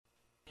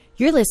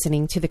You're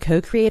listening to the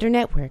Co-Creator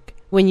Network.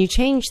 When you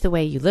change the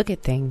way you look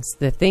at things,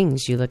 the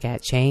things you look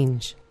at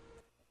change.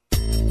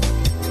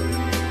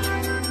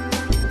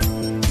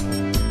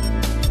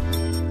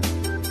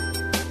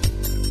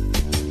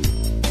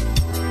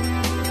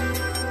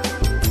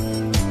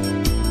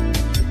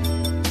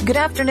 Good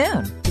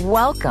afternoon.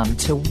 Welcome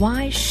to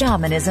Why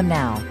Shamanism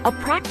Now, a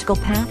practical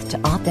path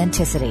to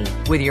authenticity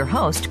with your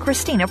host,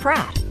 Christina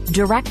Pratt,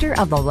 Director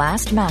of the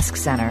Last Mask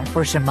Center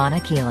for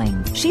Shamanic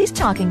Healing. She's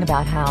talking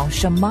about how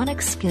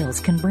shamanic skills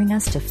can bring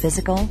us to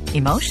physical,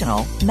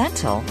 emotional,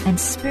 mental, and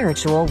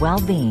spiritual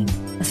well-being,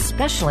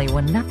 especially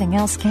when nothing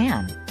else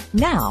can.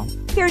 Now,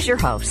 here's your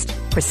host,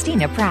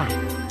 Christina Pratt.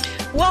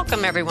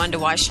 Welcome, everyone, to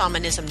Why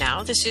Shamanism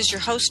Now. This is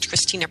your host,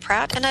 Christina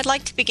Pratt, and I'd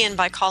like to begin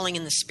by calling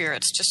in the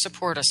spirits to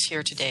support us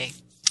here today.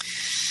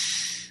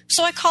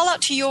 So I call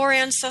out to your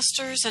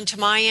ancestors and to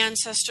my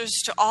ancestors,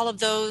 to all of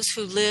those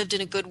who lived in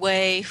a good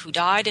way, who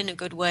died in a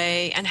good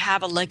way, and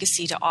have a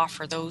legacy to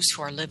offer those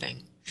who are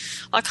living.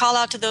 I call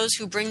out to those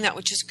who bring that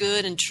which is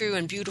good and true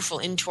and beautiful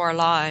into our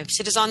lives.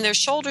 It is on their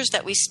shoulders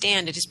that we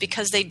stand. It is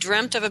because they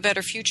dreamt of a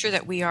better future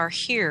that we are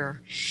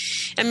here.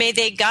 And may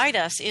they guide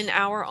us in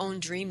our own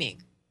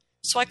dreaming.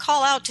 So I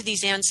call out to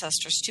these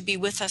ancestors to be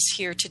with us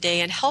here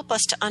today and help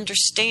us to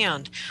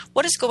understand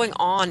what is going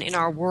on in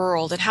our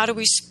world and how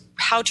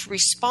to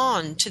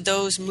respond to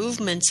those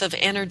movements of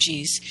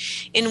energies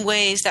in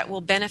ways that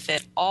will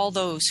benefit all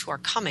those who are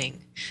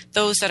coming,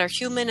 those that are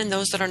human and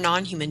those that are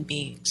non-human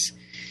beings.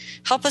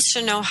 Help us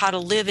to know how to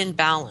live in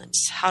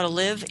balance, how to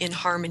live in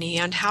harmony,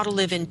 and how to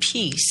live in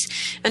peace,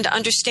 and to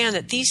understand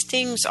that these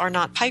things are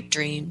not pipe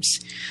dreams,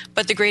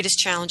 but the greatest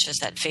challenges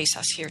that face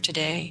us here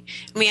today.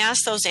 And we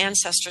ask those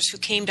ancestors who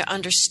came to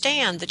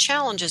understand the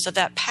challenges of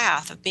that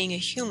path of being a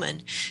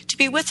human to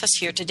be with us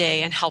here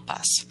today and help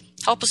us.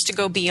 Help us to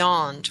go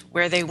beyond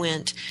where they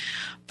went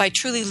by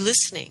truly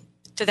listening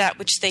to that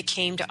which they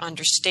came to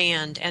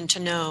understand and to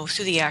know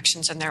through the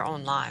actions in their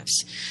own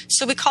lives.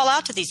 So we call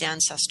out to these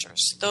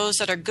ancestors, those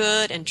that are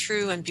good and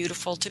true and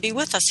beautiful, to be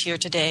with us here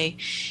today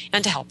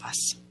and to help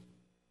us.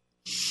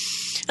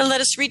 And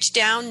let us reach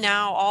down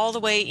now all the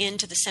way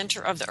into the center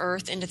of the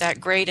earth, into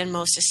that great and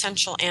most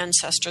essential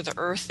ancestor, the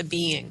earth, the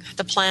being,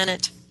 the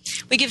planet.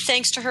 We give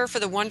thanks to her for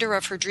the wonder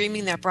of her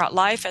dreaming that brought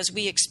life as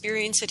we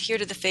experience it here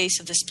to the face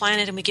of this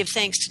planet, and we give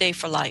thanks today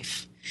for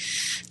life.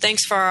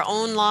 Thanks for our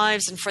own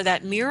lives and for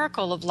that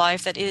miracle of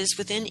life that is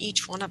within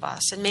each one of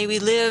us. And may we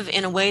live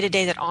in a way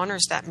today that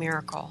honors that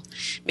miracle.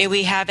 May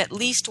we have at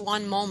least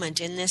one moment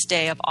in this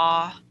day of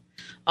awe,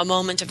 a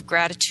moment of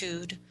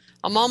gratitude,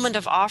 a moment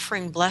of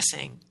offering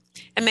blessing.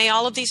 And may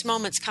all of these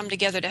moments come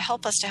together to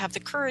help us to have the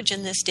courage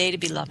in this day to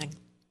be loving.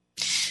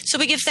 So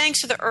we give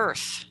thanks to the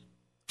earth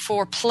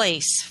for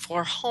place,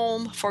 for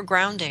home, for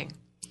grounding,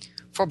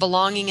 for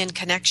belonging and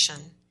connection,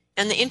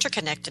 and the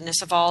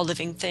interconnectedness of all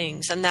living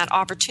things, and that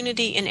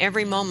opportunity in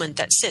every moment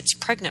that sits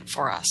pregnant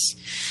for us.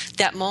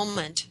 That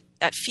moment,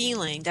 that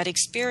feeling, that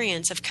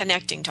experience of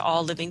connecting to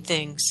all living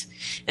things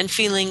and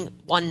feeling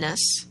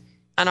oneness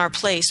and our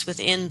place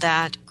within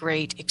that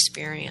great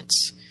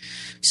experience.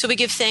 So we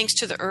give thanks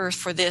to the earth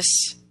for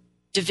this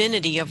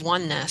divinity of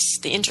oneness,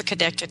 the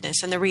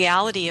interconnectedness, and the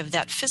reality of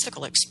that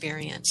physical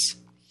experience.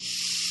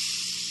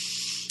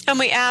 And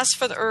we ask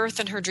for the earth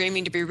and her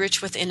dreaming to be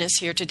rich within us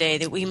here today,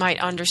 that we might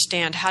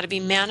understand how to be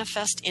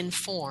manifest in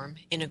form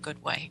in a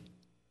good way.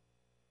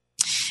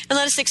 And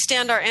let us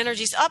extend our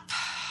energies up,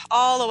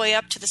 all the way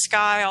up to the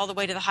sky, all the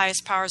way to the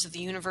highest powers of the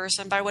universe,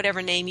 and by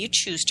whatever name you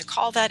choose to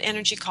call that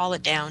energy, call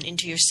it down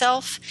into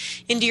yourself,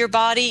 into your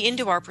body,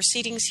 into our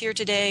proceedings here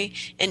today,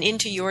 and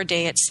into your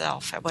day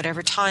itself, at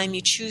whatever time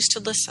you choose to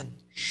listen.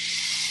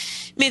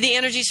 May the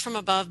energies from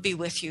above be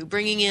with you,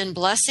 bringing in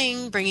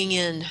blessing, bringing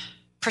in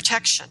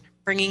protection,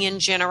 bringing in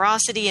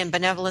generosity and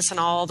benevolence and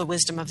all the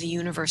wisdom of the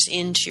universe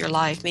into your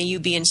life. May you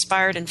be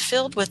inspired and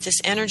filled with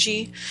this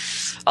energy.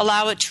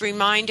 Allow it to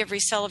remind every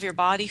cell of your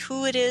body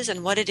who it is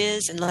and what it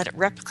is, and let it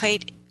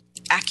replicate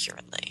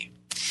accurately.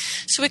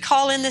 So we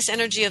call in this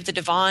energy of the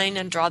divine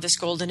and draw this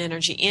golden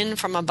energy in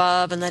from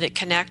above, and let it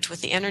connect with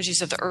the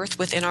energies of the earth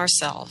within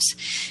ourselves.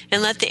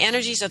 And let the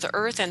energies of the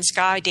earth and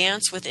sky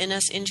dance within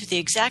us into the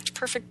exact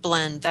perfect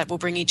blend that will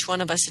bring each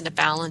one of us into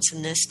balance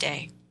in this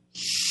day.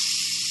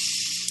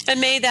 And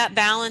may that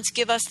balance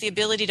give us the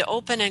ability to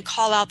open and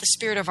call out the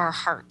spirit of our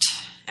heart.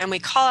 And we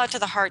call out to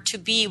the heart to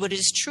be what it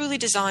is truly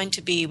designed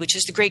to be, which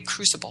is the great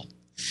crucible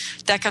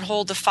that can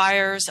hold the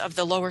fires of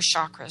the lower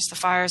chakras, the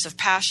fires of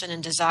passion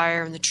and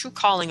desire, and the true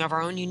calling of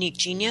our own unique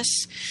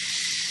genius.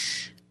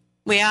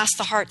 We ask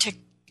the heart to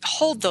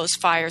hold those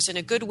fires in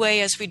a good way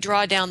as we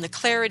draw down the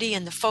clarity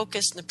and the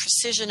focus and the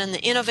precision and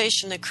the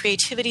innovation, the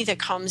creativity that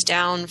comes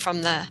down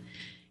from the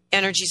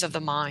energies of the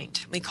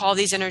mind. We call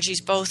these energies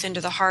both into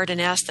the heart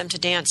and ask them to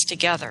dance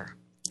together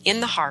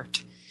in the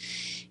heart,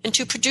 and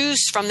to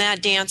produce from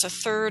that dance a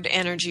third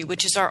energy,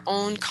 which is our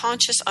own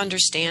conscious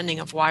understanding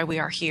of why we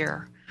are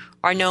here,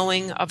 our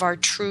knowing of our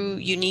true,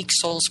 unique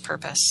soul's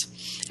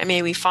purpose. And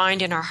may we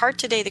find in our heart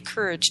today the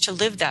courage to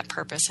live that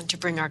purpose and to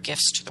bring our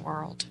gifts to the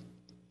world.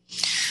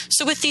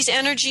 So with these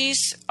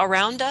energies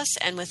around us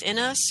and within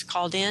us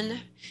called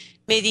in,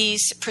 may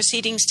these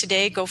proceedings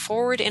today go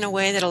forward in a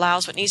way that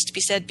allows what needs to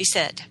be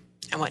said,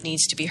 and what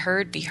needs to be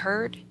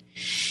heard.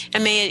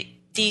 And may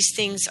these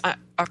things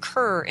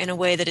occur in a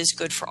way that is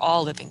good for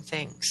all living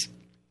things.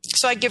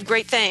 So I give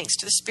great thanks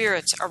to the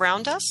spirits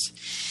around us,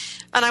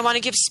 and I want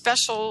to give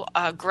special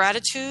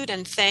gratitude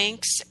and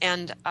thanks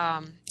and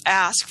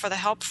ask for the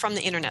help from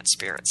the internet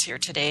spirits here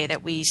today,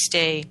 that we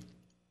stay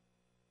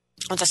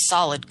with a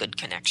solid, good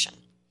connection.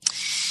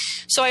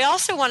 So I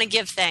also want to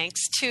give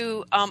thanks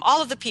to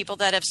all of the people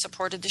that have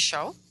supported the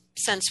show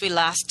since we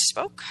last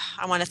spoke.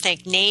 I want to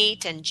thank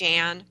Nate and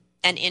Jan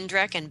and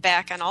Indrek and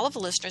Beck and all of the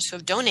listeners who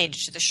have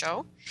donated to the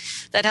show.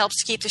 That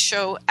helps keep the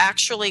show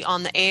actually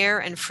on the air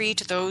and free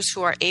to those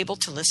who are able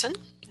to listen.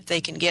 If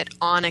they can get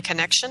on a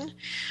connection,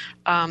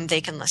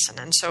 they can listen.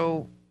 And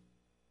so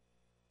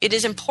it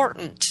is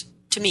important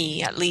to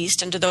me, at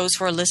least, and to those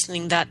who are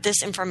listening, that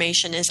this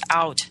information is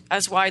out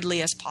as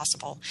widely as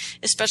possible,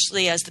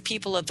 especially as the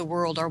people of the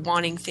world are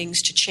wanting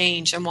things to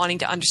change and wanting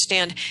to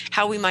understand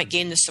how we might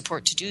gain the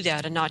support to do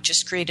that and not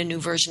just create a new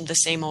version of the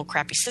same old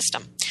crappy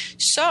system.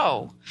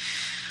 So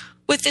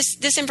with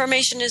this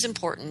information is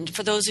important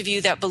for those of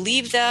you that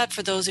believe that,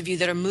 for those of you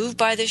that are moved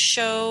by this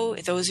show,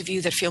 those of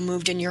you that feel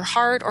moved in your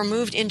heart or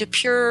moved into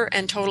pure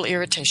and total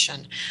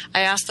irritation.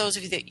 I ask those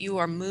of you that you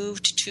are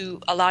moved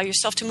to allow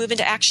yourself to move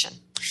into action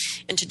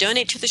and to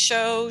donate to the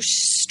show,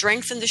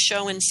 strengthen the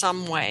show in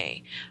some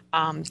way,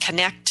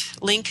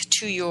 connect, link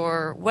to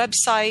your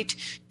website,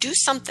 do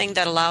something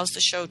that allows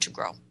the show to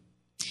grow.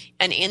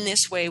 And in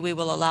this way, we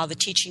will allow the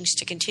teachings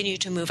to continue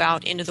to move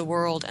out into the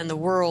world, and the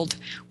world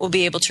will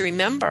be able to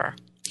remember,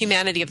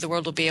 humanity of the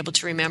world will be able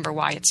to remember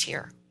why it's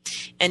here.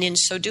 And in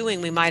so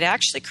doing, we might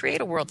actually create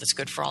a world that's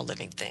good for all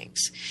living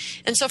things.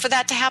 And so for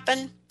that to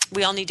happen,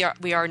 we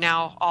are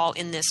now all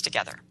in this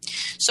together.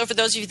 So for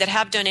those of you that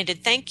have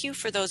donated, thank you.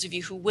 For those of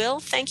you who will,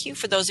 thank you.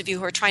 For those of you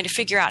who are trying to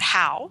figure out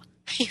how,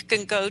 you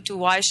can go to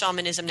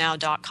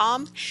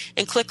whyshamanismnow.com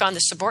and click on the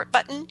support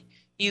button.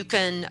 You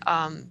can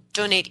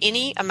donate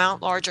any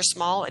amount, large or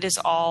small. It is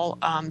all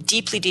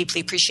deeply,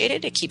 deeply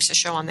appreciated. It keeps the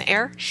show on the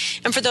air.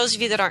 And for those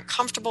of you that aren't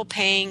comfortable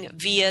paying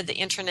via the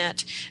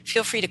internet,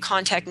 feel free to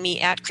contact me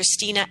at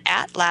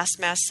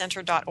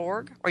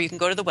Christina@lastmaskcenter.org, or you can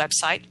go to the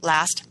website,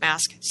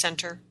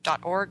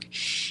 lastmaskcenter.org,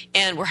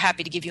 and we're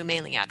happy to give you a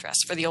mailing address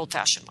for the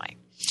old-fashioned way.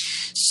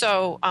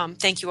 So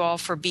thank you all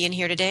for being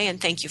here today, and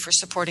thank you for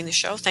supporting the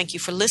show. Thank you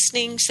for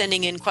listening,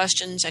 sending in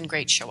questions, and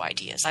great show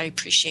ideas. I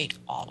appreciate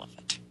all of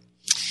it.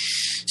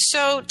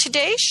 So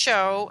today's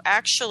show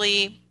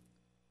actually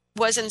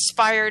was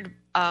inspired,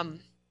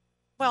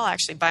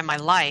 by my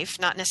life,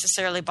 not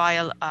necessarily by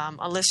a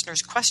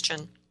listener's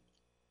question,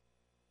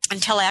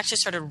 until I actually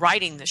started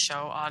writing the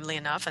show, oddly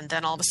enough, and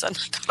then all of a sudden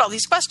I got all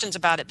these questions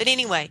about it. But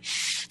anyway,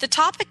 the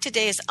topic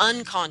today is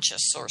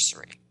unconscious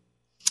sorcery.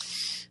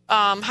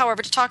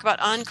 However, to talk about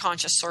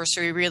unconscious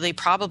sorcery, really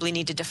probably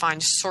need to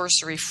define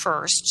sorcery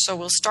first, so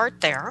we'll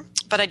start there.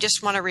 But I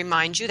just want to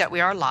remind you that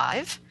we are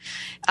live.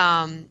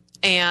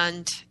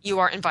 And you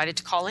are invited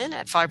to call in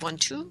at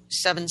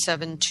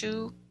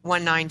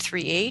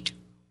 512-772-1938,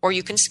 or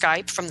you can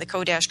Skype from the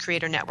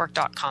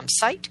co-creatornetwork.com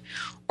site,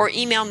 or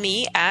email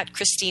me at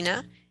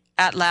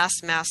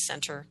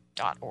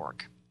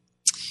Christina@lastmaskcenter.org.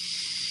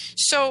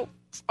 So,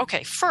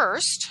 okay,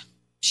 first,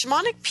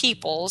 shamanic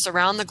peoples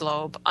around the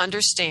globe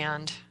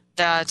understand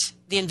that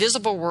the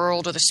invisible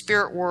world or the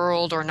spirit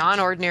world or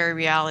non-ordinary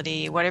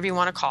reality, whatever you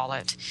want to call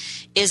it,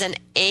 is an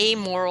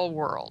amoral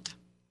world.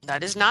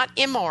 That is not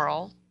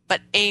immoral,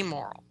 but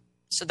amoral.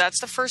 So that's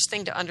the first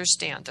thing to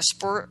understand.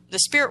 The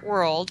spirit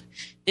world,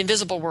 the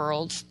invisible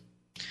world,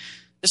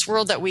 this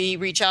world that we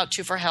reach out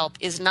to for help,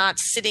 is not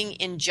sitting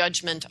in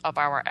judgment of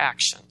our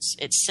actions.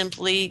 It's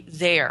simply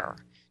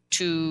there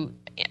to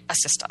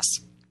assist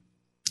us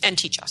and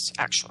teach us,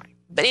 actually.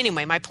 But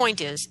anyway, my point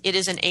is, it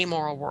is an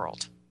amoral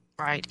world,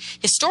 right?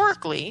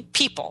 Historically,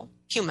 people,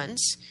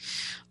 humans,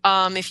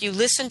 if you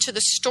listen to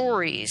the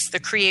stories, the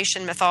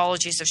creation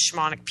mythologies of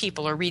shamanic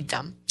people, or read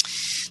them,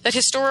 that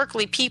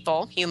historically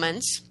people,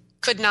 humans,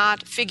 could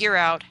not figure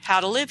out how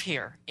to live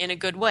here in a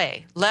good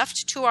way.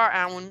 Left to our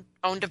own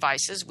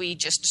devices, we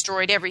just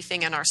destroyed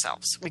everything in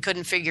ourselves. We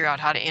couldn't figure out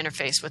how to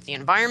interface with the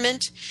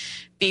environment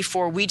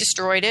before we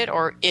destroyed it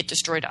or it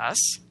destroyed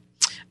us.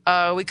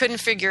 We couldn't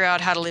figure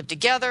out how to live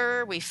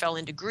together. We fell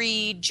into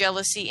greed,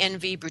 jealousy,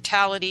 envy,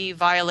 brutality,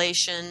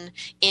 violation.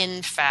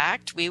 In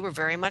fact, we were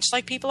very much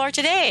like people are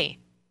today.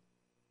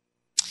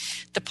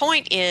 The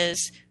point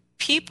is,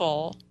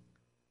 people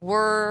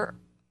were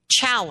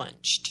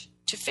challenged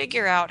to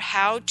figure out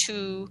how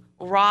to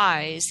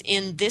rise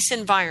in this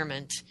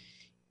environment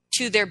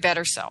to their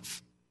better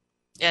self.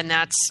 And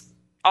that's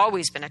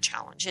always been a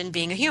challenge in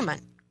being a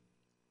human.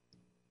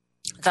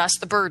 Thus,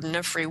 the burden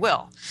of free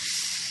will.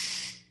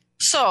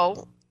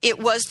 So, it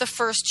was the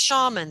first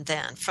shaman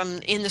then,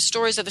 in the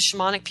stories of the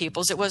shamanic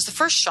peoples, it was the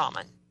first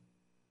shaman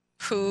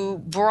who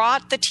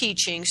brought the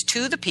teachings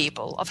to the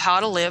people of how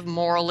to live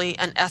morally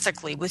and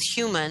ethically with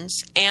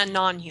humans and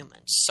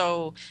non-humans.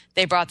 So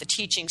they brought the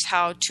teachings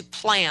how to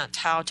plant,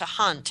 how to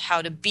hunt,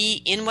 how to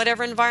be in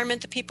whatever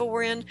environment the people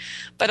were in,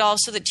 but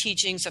also the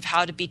teachings of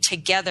how to be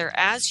together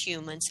as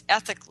humans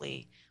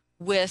ethically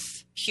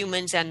with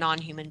humans and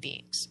non-human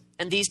beings.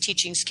 And these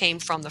teachings came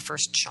from the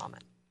first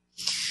shaman.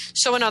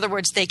 So in other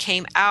words, they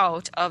came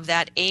out of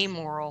that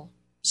amoral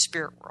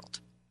spirit world.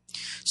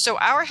 So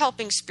our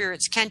helping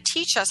spirits can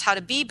teach us how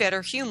to be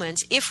better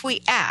humans if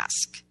we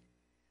ask,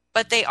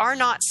 but they are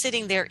not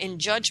sitting there in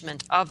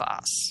judgment of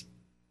us.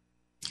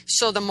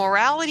 So the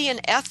morality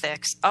and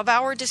ethics of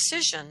our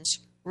decisions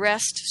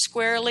rest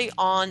squarely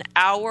on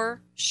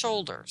our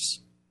shoulders,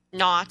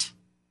 not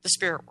the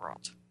spirit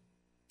world.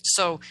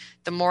 So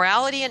the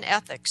morality and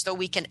ethics, though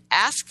we can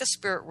ask the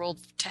spirit world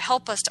to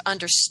help us to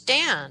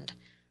understand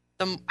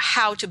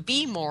how to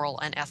be moral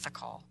and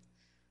ethical,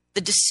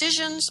 the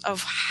decisions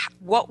of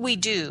what we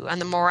do and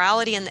the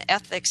morality and the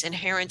ethics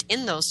inherent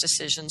in those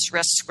decisions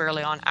rest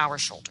squarely on our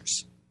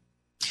shoulders.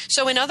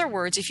 So in other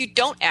words, if you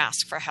don't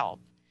ask for help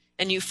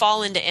and you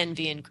fall into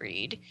envy and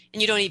greed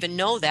and you don't even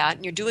know that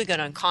and you're doing it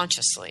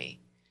unconsciously,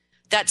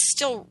 that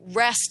still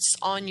rests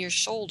on your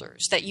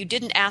shoulders. That you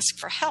didn't ask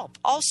for help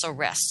also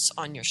rests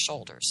on your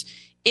shoulders.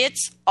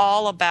 It's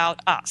all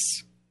about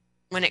us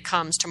when it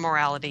comes to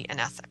morality and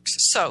ethics.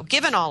 So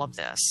given all of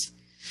this,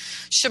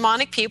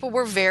 shamanic people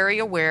were very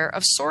aware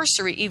of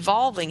sorcery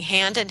evolving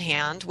hand in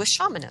hand with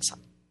shamanism.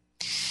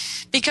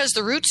 Because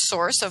the root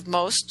source of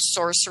most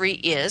sorcery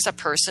is a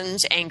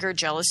person's anger,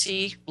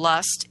 jealousy,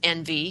 lust,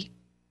 envy,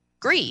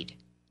 greed.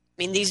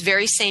 I mean, these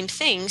very same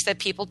things that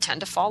people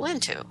tend to fall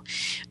into.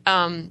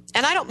 And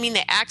I don't mean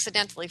they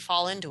accidentally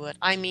fall into it.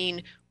 I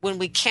mean, when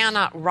we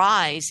cannot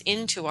rise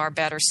into our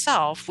better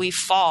self, we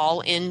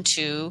fall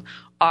into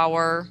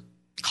our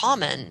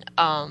common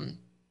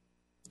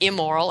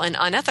immoral and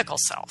unethical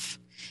self.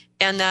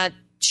 And that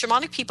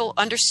shamanic people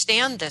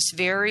understand this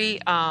very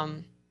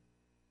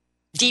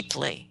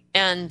deeply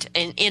and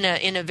in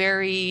a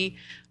very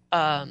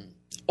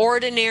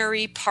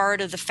ordinary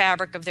part of the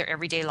fabric of their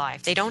everyday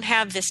life. They don't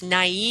have this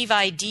naive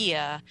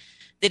idea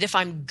that if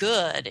I'm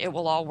good, it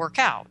will all work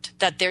out,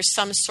 that there's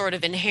some sort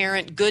of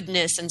inherent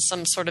goodness and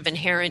some sort of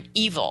inherent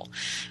evil,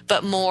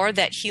 but more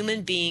that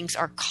human beings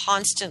are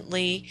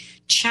constantly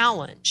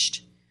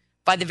challenged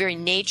by the very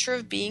nature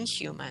of being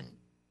human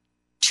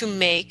to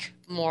make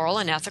moral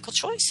and ethical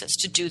choices,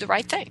 to do the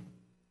right thing.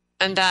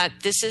 And that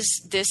this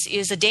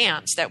is a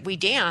dance that we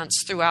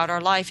dance throughout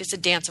our life. It's a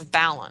dance of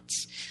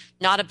balance,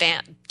 not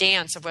a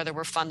dance of whether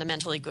we're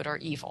fundamentally good or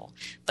evil,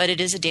 but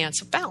it is a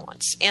dance of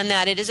balance. And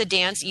that it is a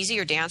dance,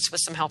 easier dance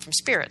with some help from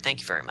spirit.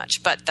 Thank you very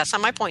much. But that's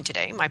not my point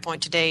today. My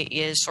point today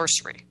is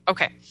sorcery.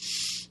 Okay.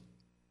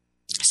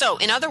 So,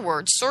 in other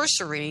words,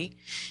 sorcery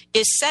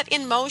is set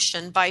in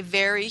motion by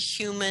very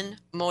human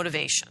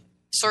motivation.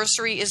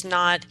 Sorcery is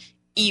not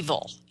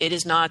evil. It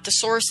is not the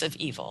source of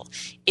evil.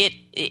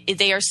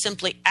 They are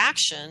simply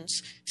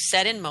actions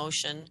set in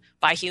motion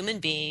by human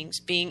beings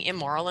being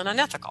immoral and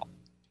unethical.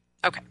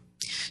 Okay,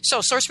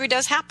 so sorcery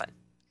does happen.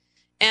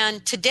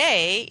 And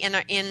today,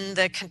 in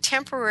the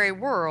contemporary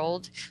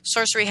world,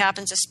 sorcery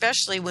happens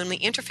especially when we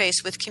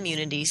interface with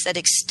communities that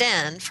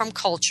extend from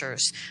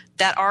cultures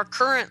that are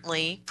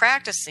currently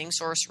practicing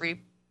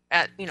sorcery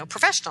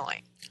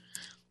professionally.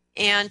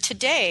 And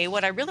today,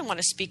 what I really want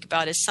to speak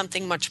about is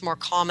something much more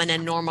common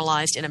and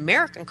normalized in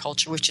American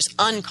culture, which is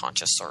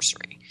unconscious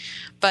sorcery.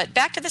 But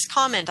back to this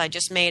comment I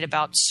just made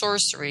about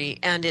sorcery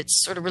and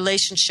its sort of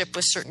relationship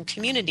with certain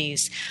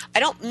communities,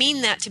 I don't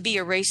mean that to be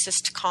a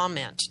racist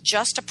comment,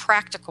 just a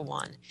practical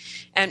one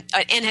and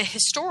a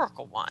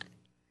historical one.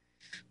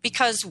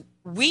 Because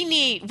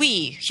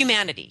we,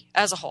 humanity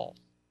as a whole,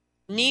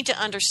 need to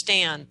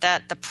understand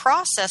that the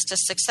process to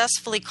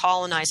successfully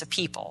colonize a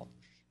people,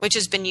 which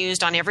has been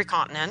used on every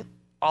continent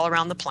all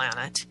around the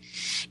planet,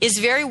 is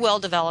very well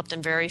developed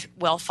and very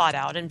well thought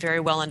out and very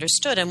well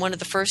understood. And one of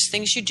the first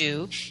things you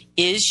do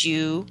is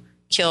you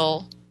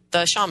kill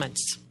the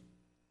shamans.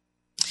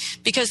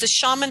 Because the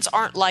shamans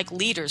aren't like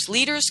leaders.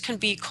 Leaders can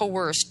be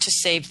coerced to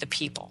save the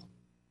people.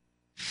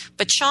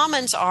 But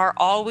shamans are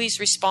always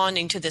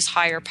responding to this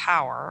higher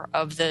power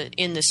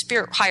in the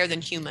spirit, higher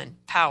than human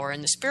power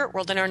in the spirit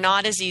world, and are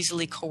not as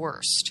easily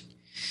coerced.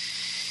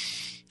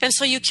 And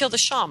so you kill the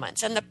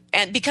shamans,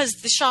 and because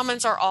the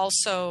shamans are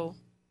also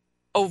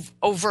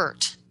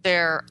overt,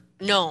 they're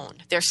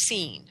known, they're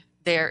seen,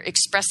 they're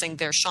expressing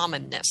their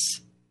shamanness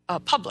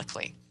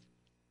publicly.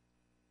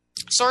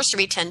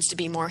 Sorcery tends to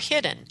be more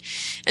hidden.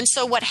 And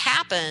so what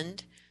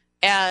happened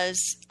as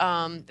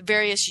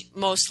various,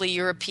 mostly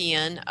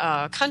European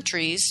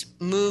countries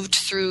moved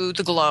through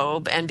the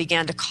globe and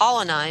began to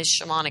colonize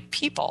shamanic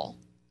people,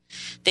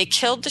 they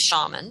killed the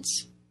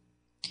shamans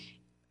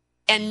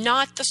and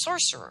not the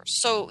sorcerers.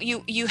 So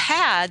you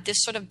had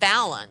this sort of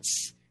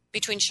balance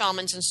between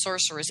shamans and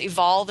sorcerers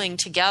evolving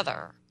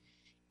together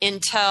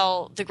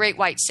until the great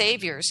white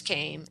saviors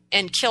came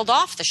and killed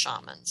off the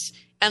shamans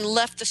and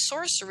left the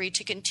sorcery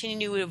to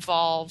continue to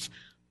evolve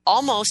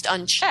almost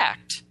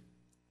unchecked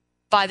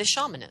by the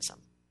shamanism.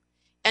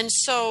 And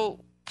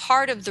so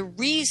part of the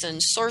reason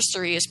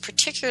sorcery is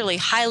particularly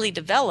highly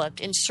developed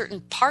in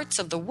certain parts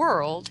of the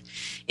world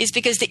is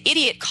because the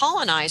idiot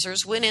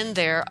colonizers went in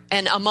there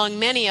and, among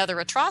many other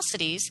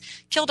atrocities,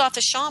 killed off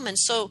the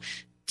shamans. So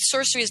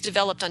sorcery is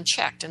developed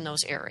unchecked in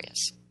those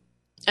areas.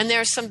 And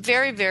there's some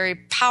very, very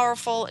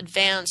powerful,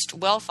 advanced,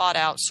 well thought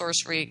out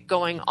sorcery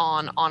going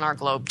on our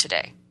globe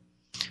today.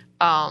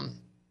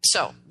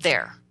 So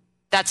there.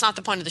 That's not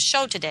the point of the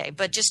show today,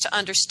 but just to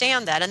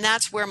understand that. And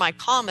that's where my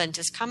comment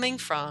is coming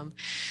from,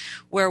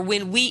 where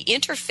when we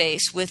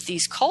interface with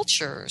these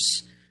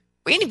cultures,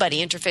 or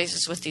anybody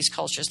interfaces with these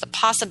cultures, the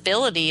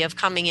possibility of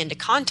coming into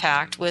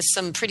contact with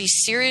some pretty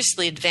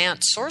seriously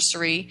advanced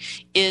sorcery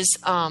is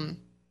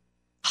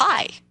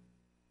high.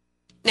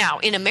 Now,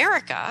 in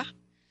America,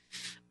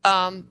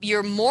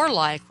 you're more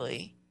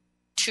likely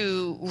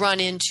to run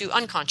into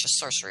unconscious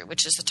sorcery,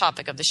 which is the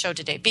topic of the show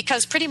today,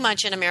 because pretty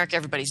much in America,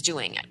 everybody's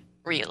doing it,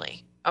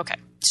 really. Okay,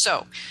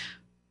 so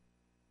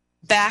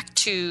back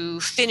to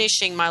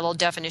finishing my little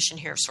definition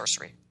here of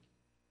sorcery.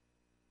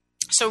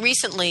 So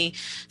recently,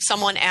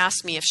 someone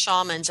asked me if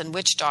shamans and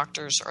witch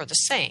doctors are the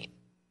same.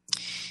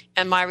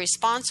 And my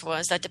response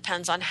was, that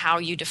depends on how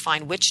you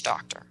define witch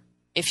doctor.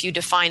 If you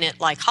define it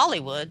like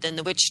Hollywood, then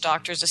the witch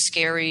doctor is a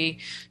scary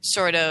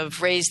sort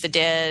of raise the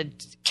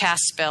dead,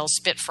 cast spells,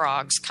 spit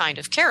frogs kind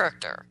of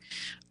character.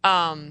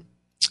 And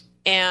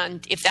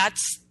if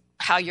that's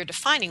how you're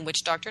defining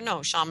witch doctor,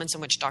 no, shamans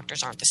and witch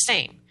doctors aren't the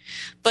same.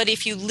 But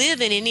if you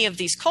live in any of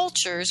these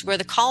cultures where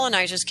the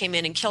colonizers came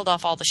in and killed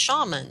off all the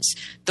shamans,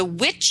 the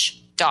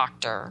witch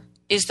doctor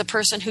is the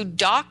person who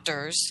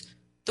doctors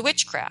the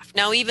witchcraft.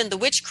 Now, even the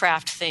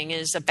witchcraft thing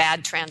is a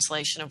bad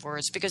translation of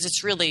words because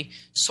it's really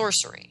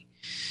sorcery.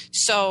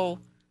 So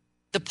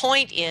the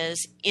point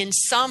is, in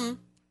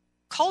some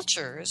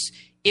cultures,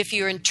 if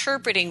you're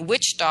interpreting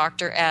witch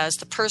doctor as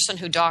the person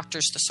who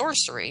doctors the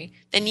sorcery,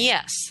 then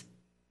yes,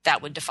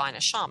 that would define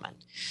a shaman.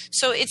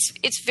 So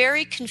it's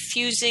very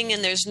confusing,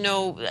 and there's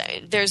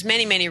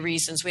many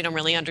reasons we don't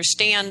really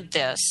understand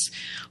this,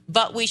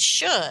 but we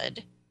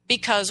should,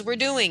 because we're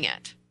doing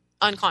it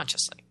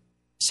unconsciously.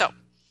 So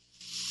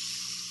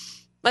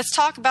let's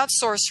talk about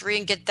sorcery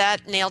and get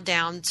that nailed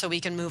down so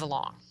we can move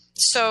along.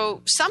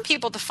 So some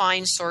people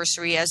define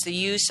sorcery as the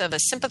use of a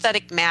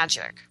sympathetic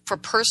magic for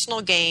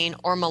personal gain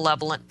or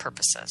malevolent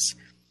purposes.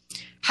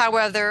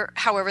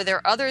 However, there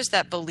are others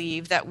that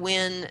believe that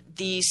when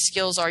these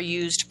skills are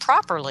used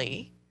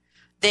properly,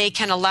 they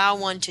can allow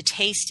one to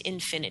taste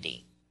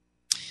infinity.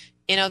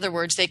 In other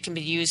words, they can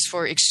be used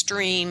for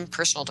extreme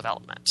personal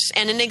development.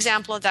 And an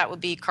example of that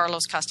would be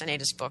Carlos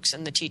Castaneda's books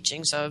and the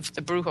teachings of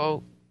the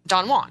Brujo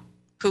Don Juan,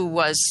 who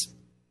was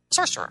a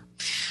sorcerer.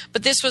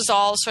 But this was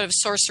all sort of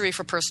sorcery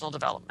for personal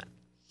development.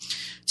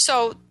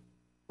 So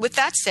with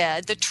that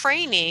said, the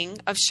training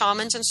of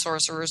shamans and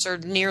sorcerers are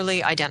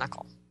nearly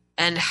identical.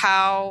 And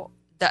how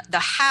the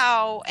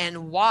how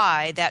and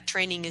why that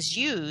training is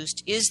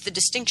used is the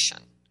distinction.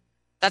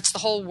 That's the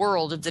whole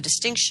world of the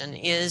distinction,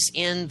 is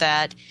in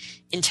that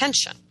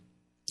intention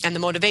and the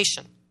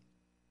motivation.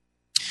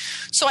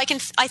 So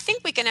I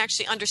think we can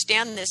actually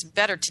understand this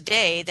better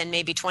today than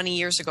maybe 20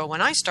 years ago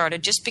when I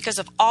started, just because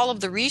of all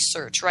of the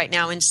research right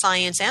now in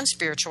science and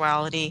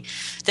spirituality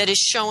that is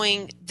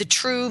showing the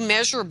true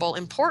measurable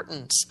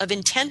importance of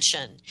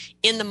intention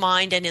in the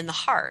mind and in the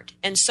heart.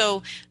 And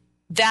so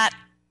that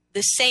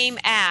the same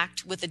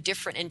act with a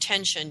different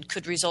intention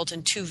could result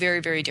in two very,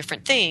 very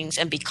different things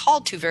and be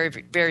called two very,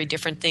 very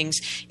different things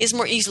is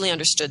more easily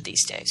understood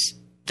these days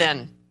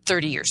than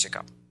 30 years ago.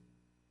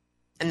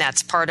 And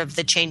that's part of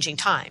the changing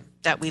time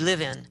that we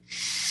live in.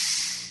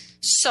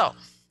 So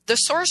the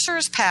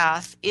sorcerer's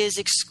path is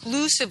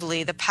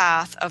exclusively the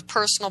path of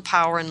personal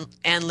power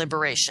and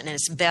liberation in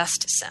its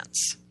best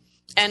sense.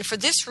 And for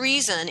this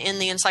reason, in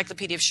the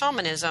Encyclopedia of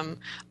Shamanism,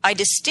 I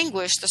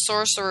distinguish the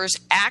sorcerer's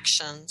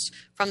actions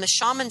from the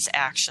shaman's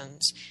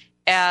actions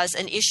as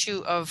an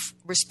issue of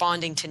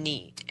responding to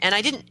need. And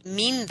I didn't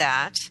mean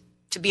that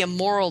to be a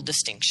moral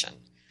distinction.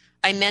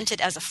 I meant it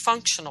as a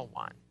functional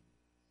one.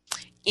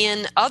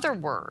 In other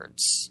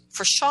words,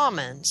 for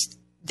shamans,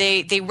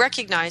 they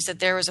recognize that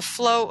there is a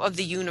flow of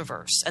the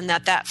universe, and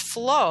that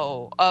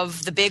flow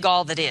of the big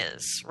all that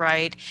is,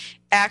 right,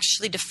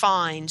 actually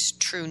defines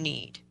true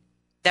need.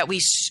 That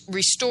we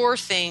restore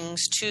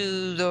things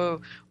to the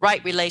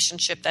right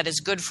relationship that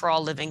is good for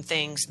all living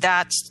things,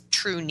 that's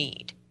true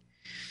need.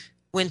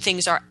 When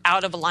things are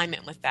out of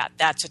alignment with that,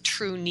 that's a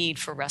true need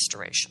for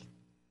restoration.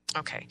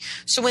 Okay,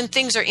 so when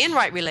things are in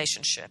right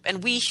relationship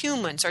and we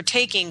humans are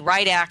taking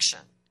right action,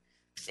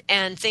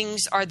 and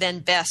things are then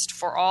best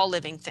for all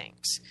living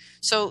things.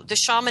 So the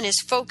shaman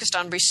is focused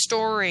on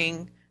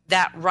restoring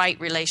that right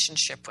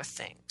relationship with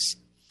things.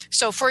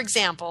 So for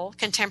example,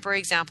 contemporary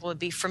example would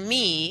be, for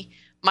me,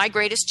 my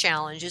greatest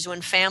challenge is when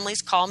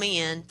families call me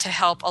in to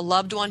help a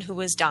loved one who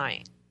is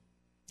dying,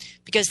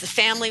 because the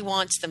family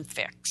wants them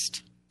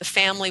fixed. The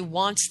family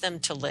wants them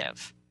to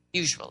live,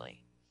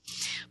 usually.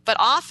 But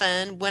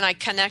often when I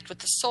connect with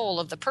the soul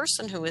of the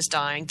person who is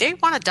dying, they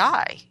want to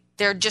die.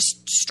 they're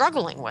just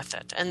struggling with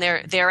it, and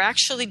they're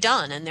actually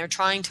done, and they're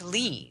trying to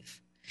leave.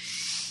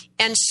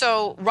 And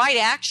so right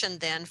action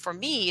then for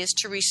me is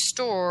to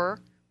restore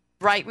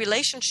right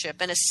relationship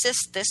and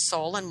assist this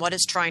soul in what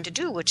it's trying to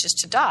do, which is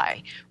to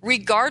die,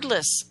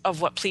 regardless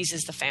of what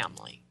pleases the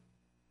family.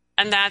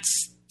 And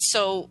that's,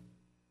 so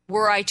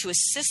were I to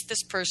assist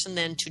this person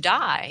then to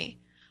die,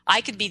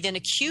 I could be then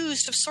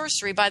accused of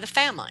sorcery by the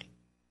family.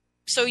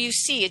 So you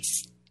see,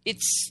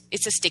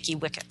 it's a sticky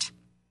wicket.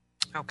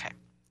 Okay,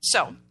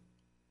 so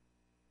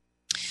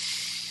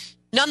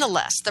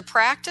nonetheless, the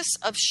practice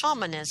of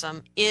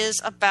shamanism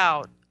is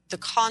about the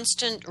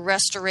constant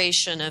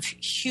restoration of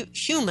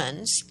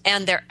humans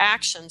and their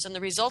actions and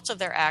the results of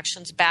their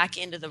actions back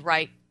into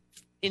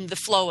in the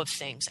flow of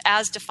things,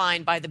 as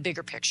defined by the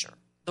bigger picture,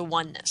 the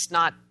oneness,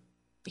 not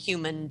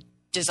human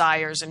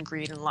desires and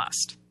greed and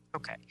lust.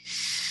 Okay.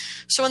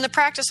 So in the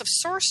practice of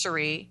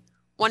sorcery,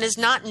 one is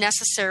not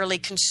necessarily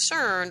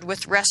concerned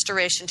with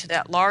restoration to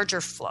that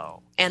larger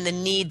flow and the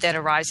need that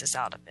arises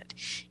out of it.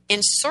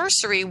 In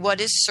sorcery,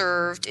 what is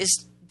served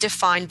is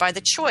defined by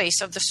the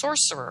choice of the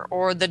sorcerer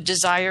or the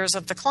desires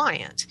of the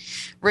client,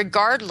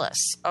 regardless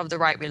of the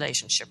right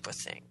relationship with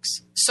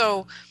things.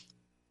 So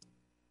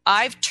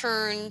I've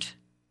turned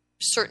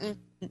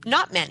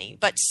not many,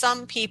 but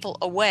some people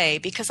away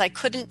because I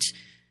couldn't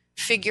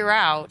figure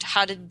out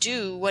how to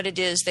do what it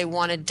is they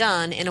wanted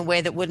done in a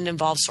way that wouldn't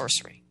involve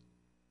sorcery.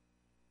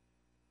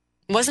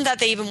 It wasn't that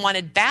they even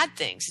wanted bad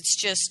things. It's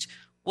just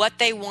what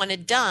they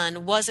wanted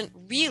done wasn't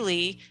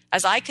really,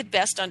 as I could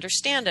best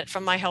understand it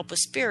from my help with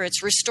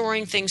spirits,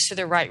 restoring things to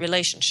their right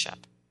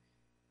relationship.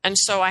 And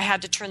so I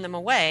had to turn them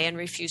away and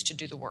refuse to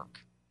do the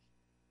work.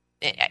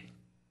 And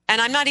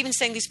I'm not even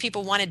saying these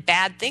people wanted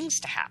bad things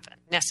to happen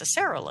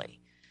necessarily,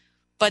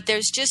 but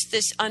there's just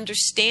this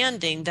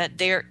understanding that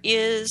there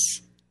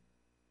is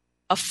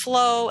a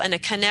flow and a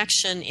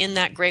connection in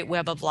that great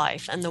web of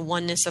life and the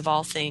oneness of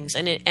all things.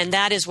 And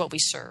that is what we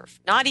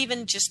serve. Not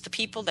even just the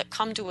people that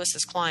come to us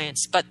as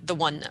clients, but the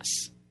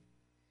oneness.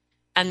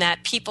 And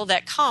that people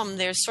that come,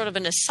 there's sort of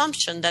an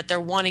assumption that they're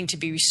wanting to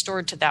be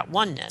restored to that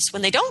oneness.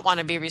 When they don't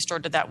want to be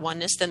restored to that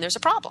oneness, then there's a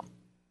problem.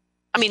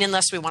 I mean,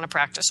 unless we want to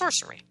practice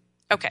sorcery.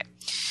 Okay.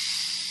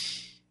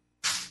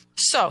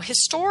 So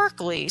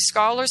historically,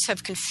 scholars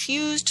have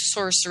confused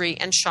sorcery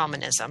and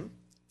shamanism,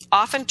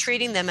 often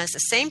treating them as the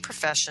same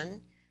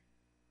profession,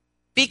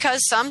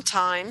 because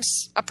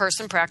sometimes a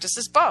person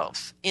practices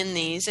both in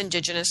these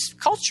indigenous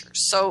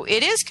cultures. So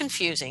it is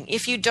confusing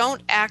if you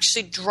don't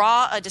actually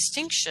draw a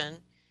distinction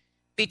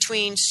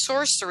between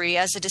sorcery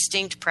as a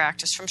distinct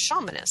practice from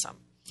shamanism,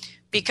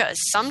 because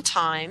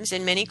sometimes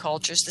in many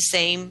cultures the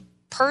same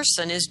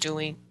person is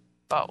doing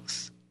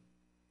both.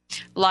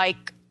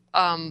 Like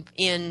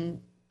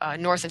in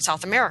North and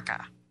South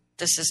America.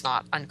 This is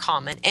not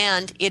uncommon,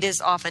 and it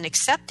is often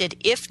accepted,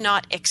 if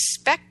not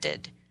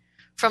expected,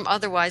 from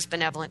otherwise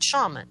benevolent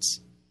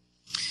shamans.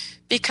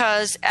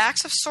 Because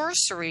acts of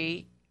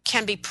sorcery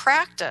can be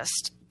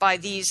practiced by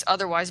these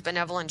otherwise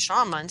benevolent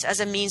shamans as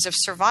a means of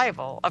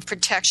survival, of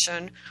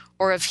protection,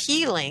 or of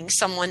healing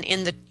someone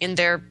in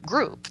their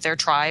group, their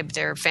tribe,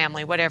 their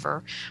family,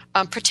 whatever,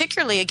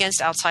 particularly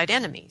against outside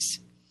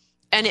enemies.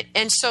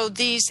 And so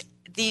these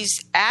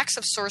acts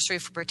of sorcery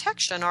for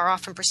protection are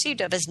often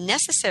perceived of as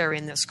necessary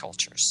in those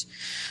cultures.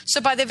 So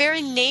by the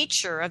very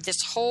nature of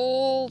this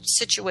whole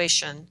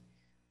situation,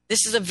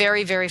 this is a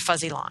very, very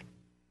fuzzy line.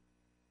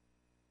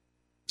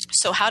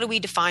 So how do we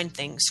define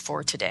things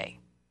for today?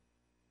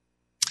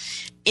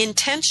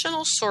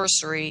 Intentional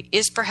sorcery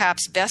is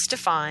perhaps best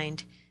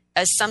defined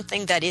as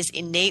something that is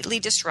innately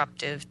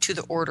disruptive to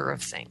the order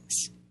of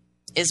things,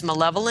 is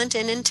malevolent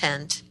in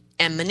intent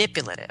and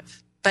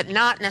manipulative, but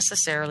not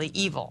necessarily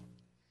evil.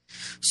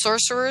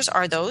 Sorcerers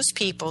are those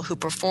people who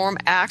perform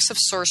acts of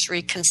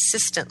sorcery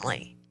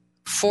consistently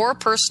for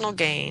personal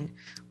gain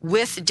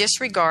with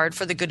disregard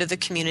for the good of the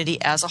community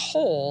as a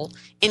whole,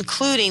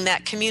 including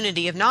that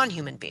community of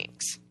non-human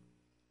beings.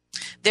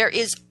 There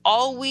is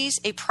always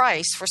a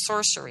price for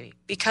sorcery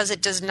because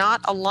it does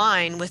not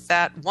align with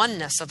that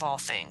oneness of all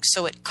things,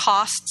 so it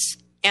costs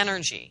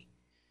energy.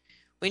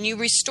 When you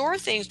restore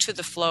things to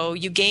the flow,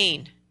 you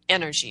gain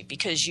energy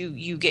because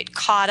you get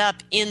caught up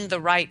in the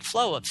right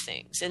flow of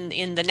things,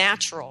 in the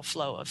natural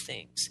flow of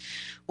things.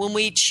 When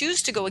we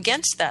choose to go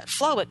against that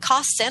flow, it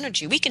costs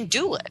energy. We can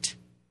do it,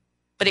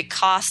 but it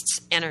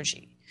costs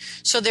energy.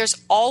 So there's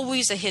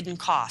always a hidden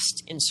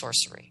cost in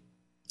sorcery,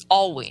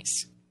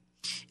 always.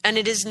 And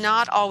it is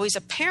not always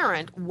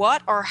apparent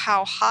what or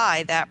how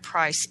high that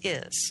price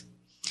is.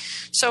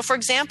 So, for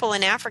example,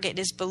 in Africa, it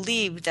is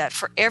believed that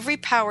for every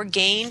power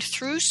gained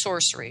through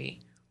sorcery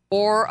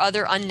or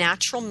other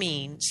unnatural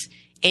means,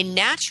 a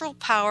natural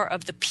power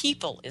of the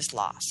people is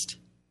lost.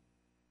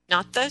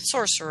 Not the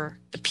sorcerer,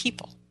 the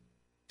people.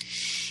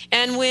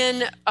 And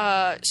when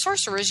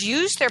sorcerers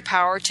use their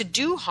power to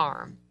do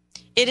harm,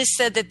 it is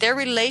said that their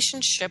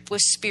relationship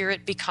with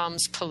spirit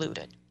becomes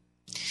polluted.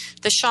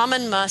 The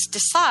shaman must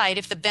decide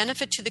if the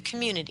benefit to the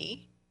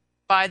community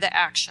by the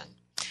action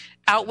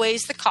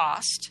outweighs the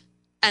cost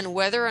and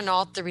whether or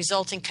not the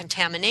resulting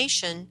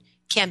contamination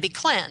can be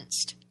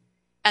cleansed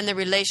and the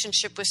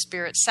relationship with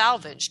spirit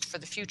salvaged for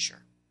the future.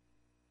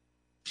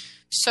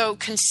 So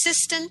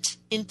consistent,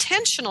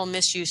 intentional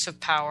misuse of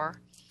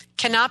power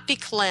cannot be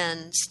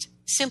cleansed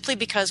simply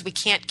because we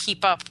can't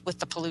keep up with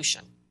the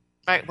pollution,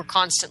 right? We're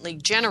constantly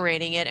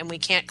generating it and we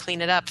can't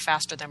clean it up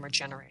faster than we're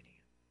generating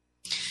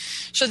it.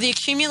 So the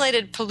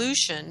accumulated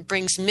pollution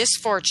brings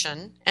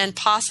misfortune and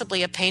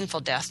possibly a painful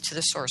death to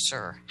the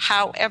sorcerer.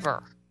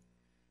 However,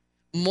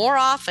 more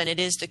often it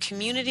is the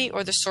community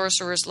or the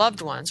sorcerer's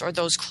loved ones or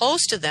those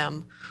close to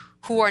them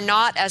who are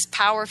not as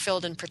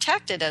power-filled and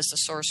protected as the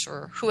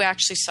sorcerer who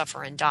actually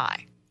suffer and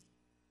die.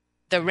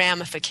 The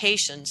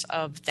ramifications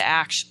of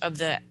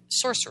the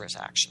sorcerer's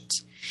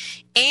actions.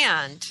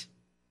 And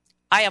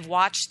I have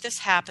watched this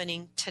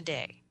happening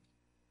today.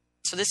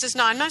 So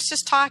I'm not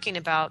just talking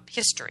about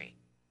history.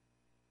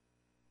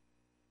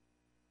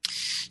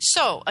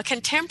 So a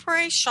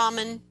contemporary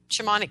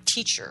shamanic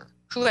teacher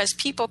who has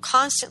people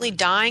constantly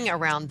dying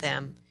around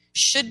them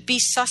should be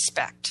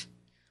suspect,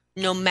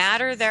 no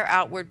matter their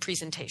outward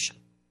presentation.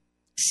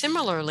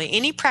 Similarly,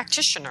 any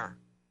practitioner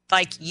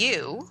like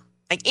you,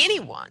 like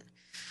anyone,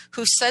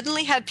 who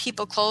suddenly had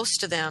people close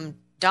to them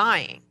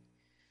dying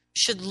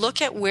should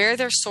look at where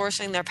they're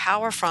sourcing their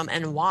power from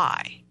and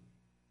why.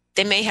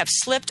 They may have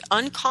slipped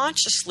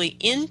unconsciously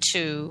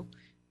into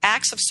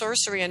acts of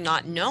sorcery and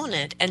not known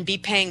it and be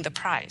paying the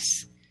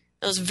price.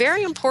 It's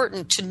very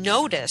important to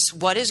notice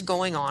what is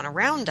going on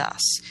around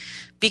us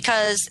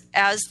because,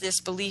 as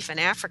this belief in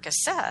Africa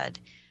said,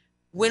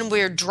 when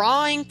we're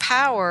drawing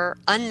power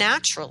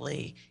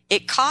unnaturally,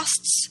 it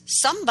costs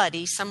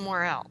somebody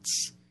somewhere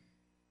else.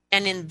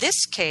 And in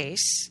this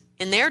case,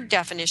 in their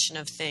definition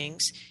of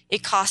things,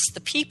 it costs the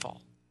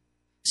people.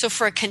 So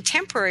for a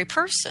contemporary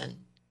person,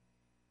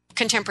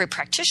 contemporary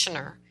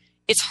practitioner,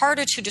 it's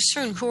harder to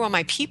discern who are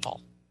my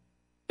people.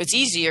 It's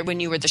easier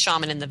when you were the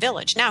shaman in the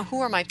village. Now, who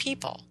are my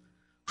people?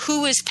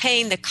 Who is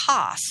paying the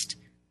cost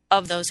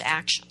of those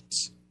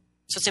actions?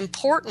 So it's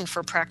important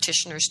for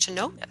practitioners to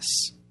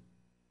notice.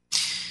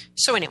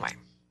 So anyway,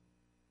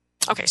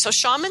 okay, so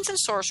shamans and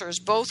sorcerers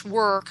both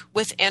work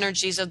with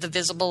energies of the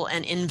visible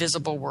and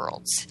invisible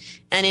worlds.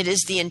 And it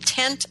is the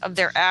intent of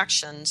their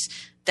actions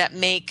that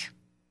make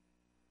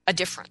a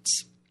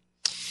difference.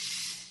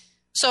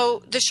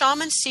 So the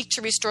shamans seek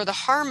to restore the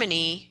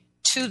harmony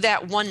to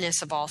that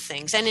oneness of all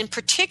things. And in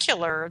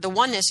particular, the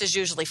oneness is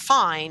usually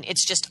fine.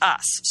 It's just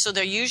us. So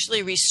they're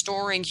usually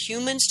restoring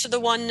humans to the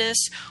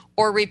oneness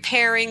or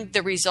repairing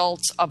the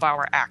results of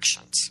our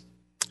actions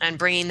and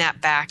bringing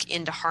that back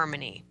into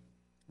harmony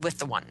with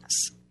the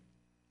oneness.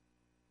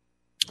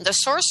 The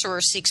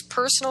sorcerer seeks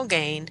personal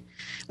gain,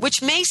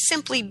 which may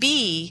simply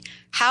be,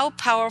 how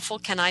powerful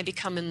can I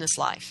become in this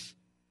life?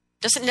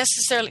 Doesn't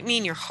necessarily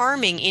mean you're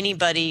harming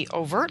anybody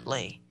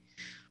overtly,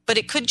 but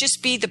it could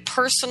just be the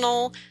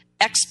personal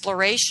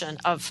exploration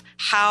of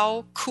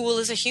how cool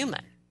is a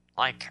human?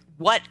 Like,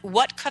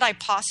 what could I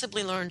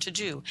possibly learn to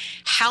do?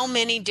 How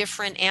many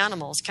different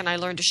animals can I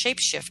learn to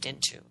shapeshift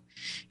into?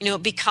 You know,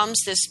 it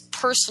becomes this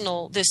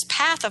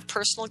path of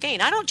personal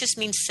gain. I don't just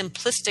mean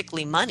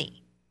simplistically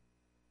money.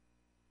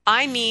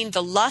 I mean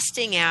the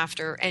lusting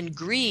after and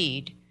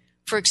greed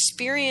for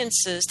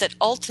experiences that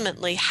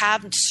ultimately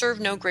serve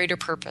no greater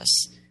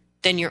purpose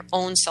than your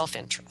own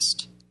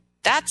self-interest.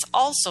 That's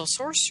also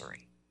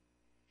sorcery.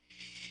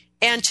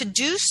 And to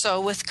do so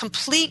with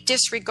complete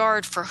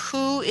disregard for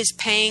who is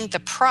paying the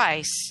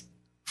price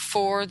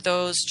for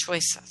those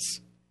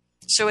choices.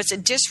 So it's a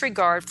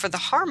disregard for the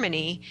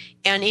harmony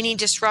and any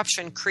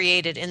disruption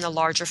created in the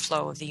larger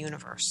flow of the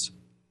universe.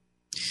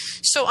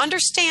 So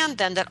understand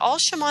then that all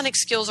shamanic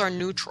skills are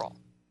neutral,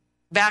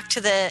 back to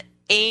the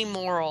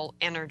amoral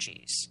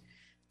energies.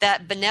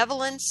 That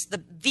benevolence,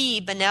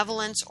 the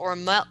benevolence or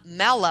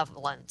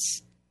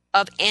malevolence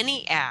of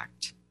any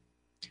act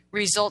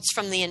results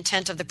from the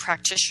intent of the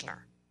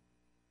practitioner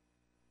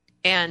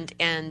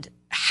and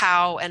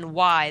how and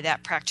why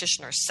that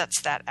practitioner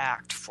sets that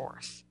act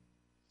forth.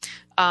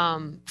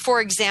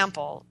 For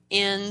example,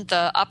 in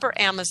the upper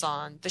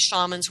Amazon, the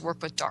shamans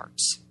work with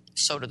darts.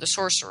 So do the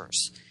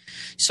sorcerers.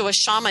 So a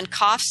shaman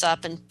coughs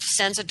up and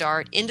sends a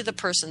dart into the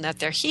person that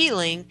they're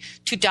healing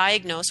to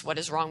diagnose what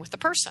is wrong with the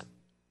person.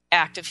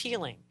 Act of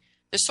healing.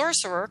 The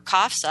sorcerer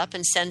coughs up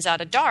and sends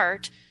out a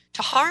dart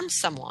to harm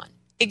someone.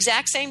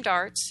 Exact same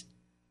darts,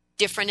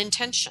 different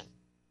intention.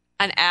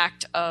 An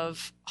act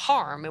of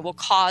harm. It will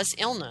cause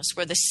illness,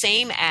 where the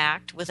same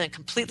act with a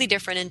completely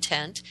different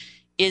intent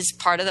is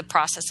part of the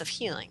process of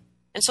healing.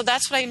 And so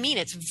that's what I mean.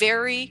 It's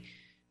very,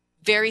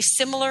 very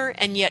similar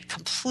and yet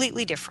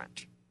completely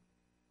different.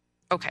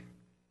 Okay.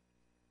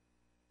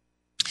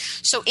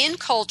 So in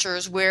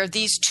cultures where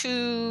these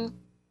two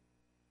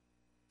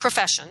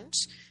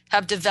professions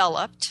have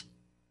developed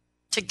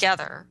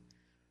together,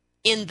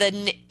 in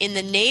the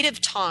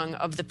native tongue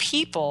of the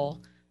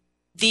people,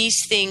 these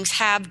things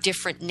have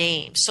different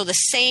names. So the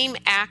same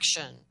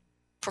action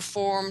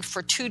performed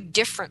for two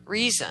different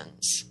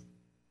reasons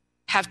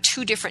have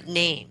two different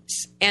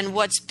names. And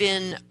what's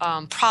been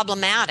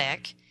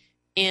problematic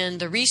in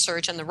the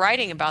research and the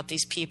writing about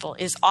these people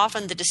is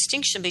often the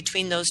distinction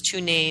between those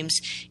two names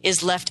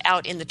is left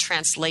out in the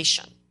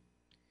translation.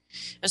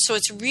 And so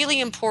it's really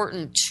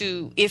important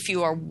to, if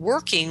you are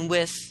working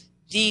with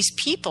these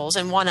peoples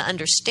and want to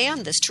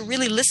understand this, to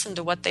really listen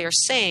to what they are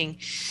saying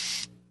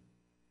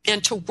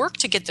and to work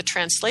to get the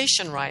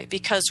translation right,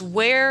 because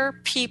where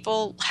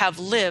people have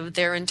lived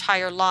their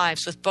entire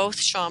lives with both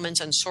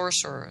shamans and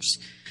sorcerers,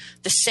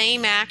 the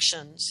same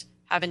actions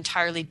have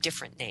entirely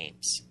different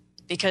names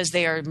because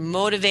they are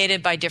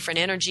motivated by different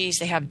energies,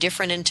 they have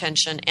different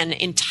intention and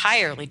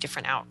entirely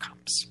different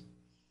outcomes.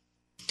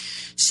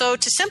 So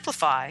to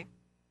simplify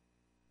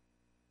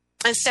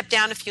and step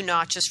down a few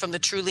notches from the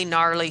truly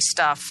gnarly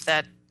stuff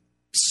that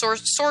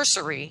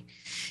sorcery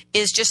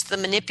is just the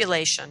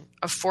manipulation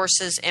of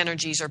forces,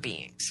 energies, or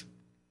beings.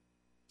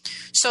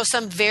 So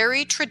some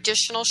very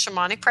traditional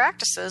shamanic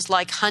practices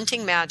like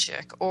hunting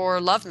magic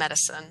or love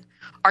medicine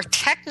are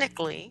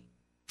technically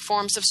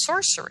forms of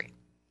sorcery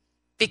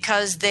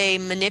because they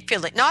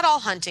manipulate, not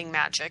all hunting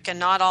magic and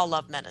not all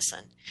love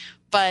medicine,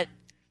 but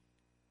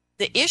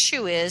the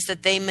issue is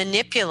that they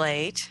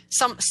manipulate,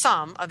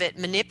 some of it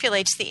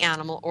manipulates the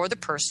animal or the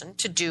person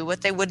to do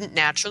what they wouldn't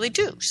naturally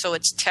do. So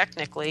it's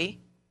technically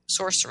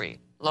sorcery,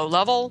 low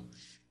level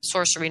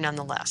sorcery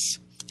nonetheless.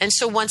 And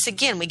so once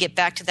again, we get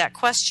back to that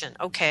question.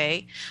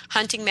 Okay,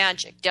 hunting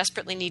magic,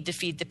 desperately need to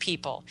feed the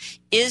people.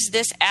 Is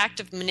this act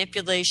of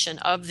manipulation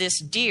of this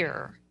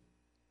deer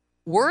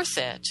worth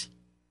it?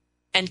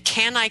 And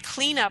can I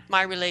clean up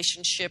my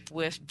relationship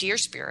with deer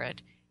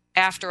spirit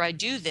after I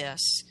do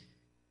this?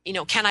 You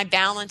know, can I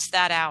balance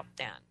that out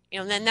then? You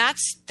know, and then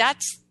that's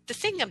the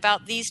thing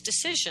about these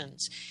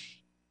decisions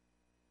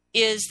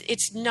is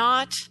it's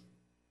not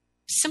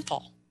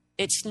simple.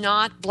 It's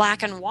not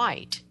black and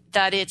white,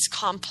 that it's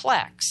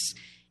complex.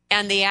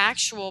 And the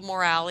actual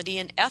morality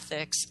and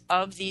ethics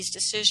of these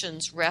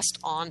decisions rest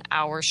on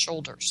our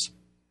shoulders.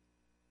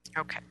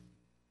 Okay.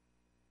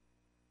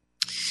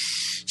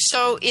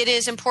 So it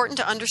is important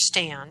to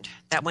understand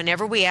that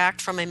whenever we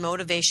act from a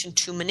motivation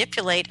to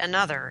manipulate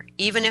another,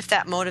 even if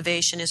that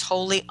motivation is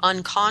wholly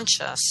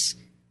unconscious,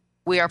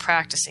 we are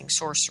practicing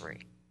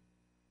sorcery.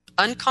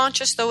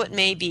 Unconscious though it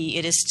may be,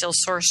 it is still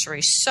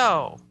sorcery.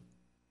 So,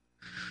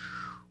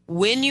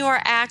 when you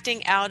are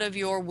acting out of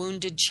your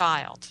wounded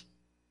child,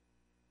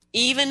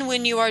 even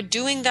when you are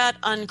doing that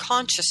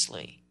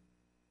unconsciously,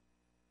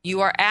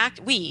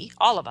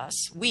 all of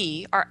us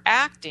are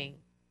acting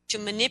to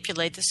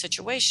manipulate the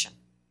situation.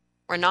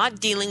 We're not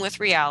dealing with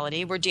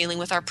reality, we're dealing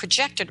with our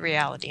projected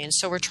reality. And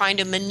so we're trying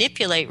to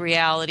manipulate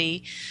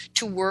reality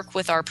to work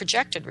with our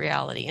projected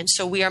reality. And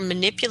so we are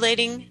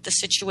manipulating the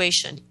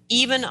situation,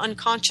 even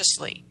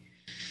unconsciously.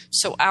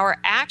 So our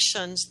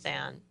actions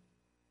then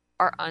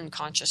are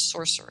unconscious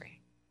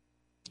sorcery.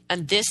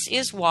 And this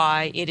is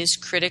why it is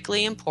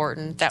critically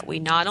important that we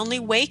not only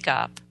wake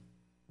up,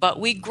 but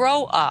we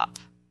grow up.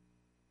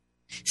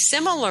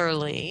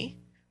 Similarly,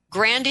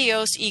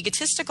 grandiose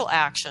egotistical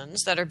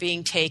actions that are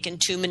being taken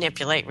to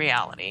manipulate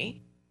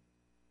reality,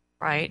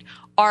 right,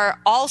 are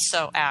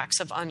also acts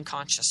of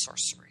unconscious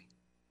sorcery.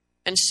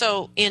 And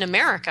so in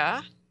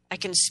America, I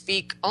can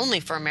speak only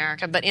for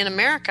America, but in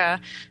America,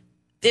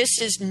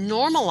 this is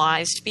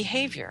normalized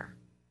behavior.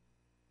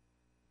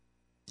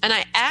 And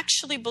I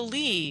actually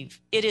believe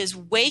it is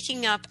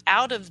waking up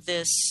out of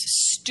this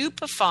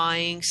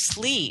stupefying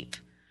sleep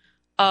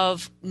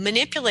of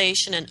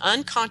manipulation and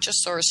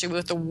unconscious sorcery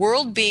with the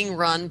world being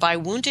run by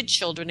wounded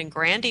children and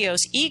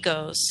grandiose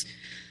egos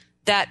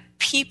that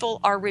people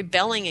are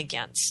rebelling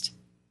against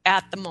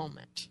at the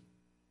moment.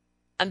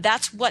 And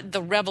that's what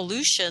the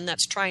revolution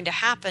that's trying to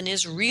happen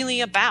is really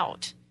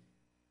about.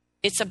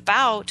 It's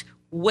about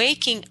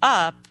waking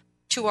up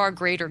to our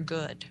greater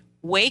good,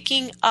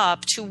 waking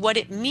up to what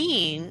it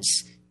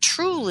means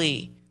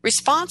truly,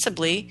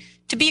 responsibly,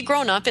 to be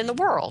grown up in the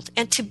world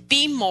and to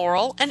be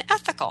moral and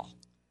ethical.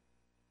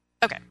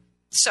 Okay,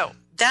 so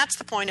that's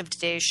the point of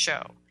today's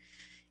show,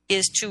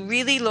 is to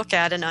really look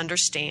at and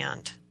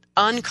understand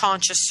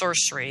unconscious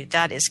sorcery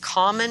that is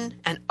common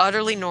and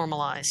utterly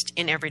normalized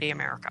in everyday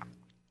America.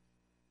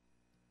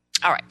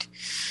 All right,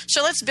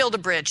 so let's build a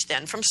bridge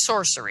then from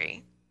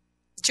sorcery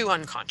to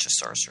unconscious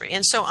sorcery.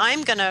 And so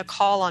I'm going to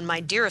call on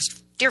my dear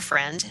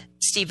friend,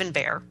 Stephen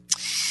Bear,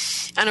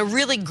 and a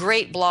really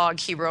great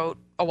blog he wrote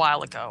a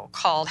while ago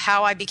called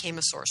How I Became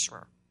a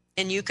Sorcerer.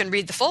 And you can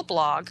read the full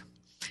blog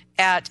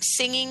at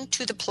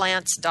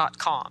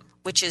singingtotheplants.com,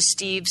 which is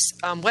Steve's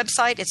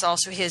website. It's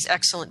also his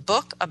excellent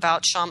book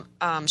about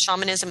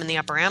shamanism in the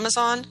Upper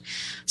Amazon,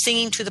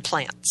 Singing to the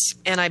Plants.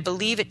 And I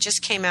believe it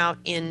just came out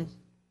in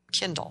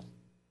Kindle,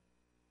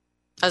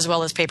 as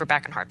well as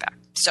paperback and hardback.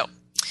 So,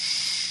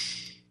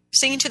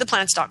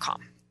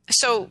 singingtotheplants.com.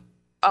 So,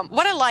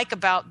 what I like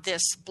about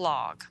this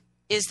blog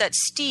is that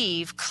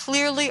Steve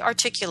clearly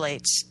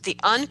articulates the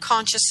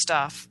unconscious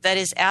stuff that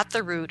is at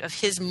the root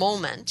of his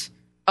moment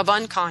of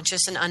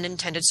unconscious and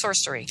unintended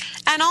sorcery.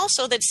 And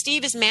also that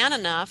Steve is man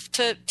enough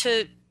to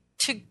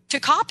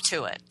cop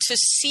to it, to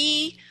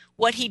see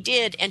what he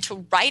did and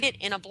to write it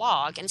in a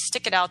blog and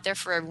stick it out there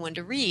for everyone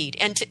to read.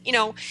 And to,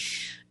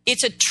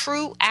 It's a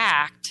true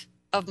act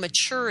of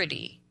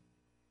maturity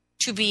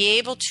to be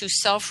able to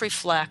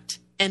self-reflect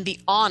and be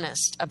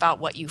honest about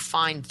what you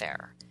find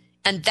there.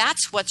 And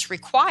that's what's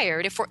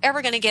required if we're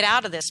ever going to get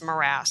out of this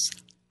morass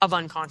of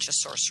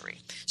unconscious sorcery.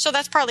 So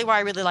that's partly why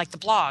I really like the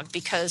blog,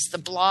 because the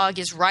blog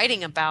is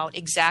writing about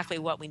exactly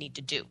what we need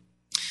to do.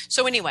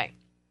 So anyway,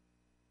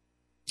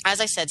 as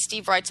I said,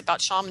 Steve writes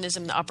about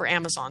shamanism in the Upper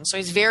Amazon. So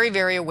he's very,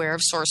 very aware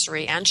of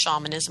sorcery and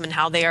shamanism and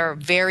how they are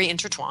very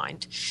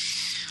intertwined.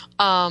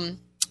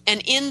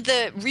 And in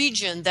the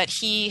region that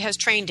he has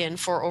trained in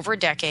for over a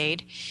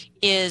decade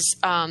is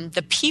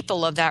the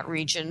people of that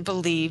region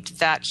believed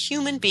that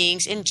human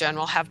beings in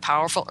general have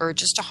powerful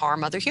urges to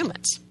harm other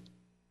humans.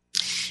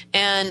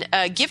 And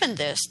given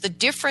this, the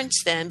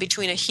difference then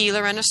between a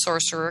healer and a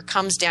sorcerer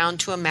comes down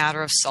to a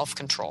matter of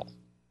self-control.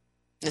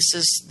 This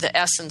is the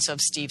essence of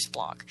Steve's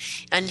blog.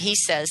 And he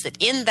says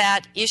that in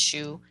that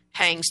issue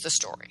hangs the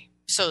story.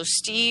 So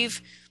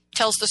Steve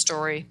tells the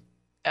story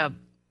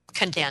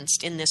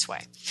condensed in this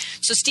way.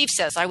 So Steve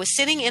says, I was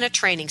sitting in a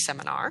training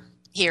seminar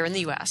here in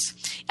the U.S.,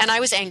 and I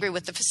was angry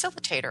with the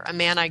facilitator, a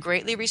man I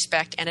greatly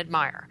respect and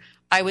admire.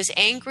 I was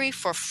angry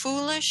for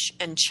foolish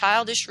and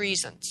childish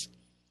reasons.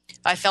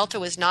 I felt I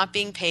was not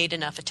being paid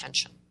enough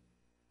attention.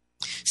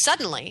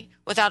 Suddenly,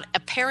 without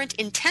apparent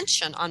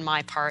intention on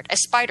my part, a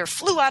spider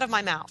flew out of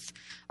my mouth.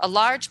 A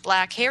large,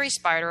 black, hairy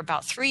spider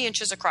about 3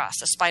 inches across.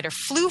 The spider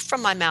flew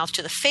from my mouth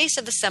to the face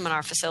of the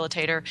seminar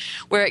facilitator,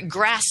 where it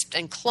grasped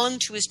and clung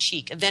to his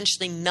cheek,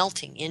 eventually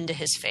melting into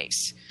his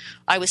face.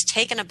 I was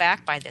taken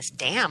aback by this.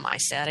 Damn, I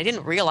said. I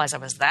didn't realize I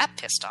was that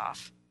pissed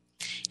off.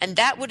 And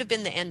that would have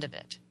been the end of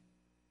it.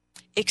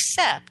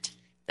 Except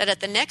that at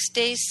the next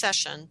day's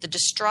session, the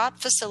distraught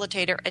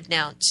facilitator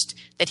announced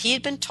that he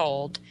had been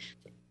told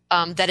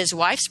that his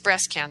wife's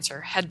breast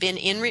cancer had been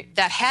in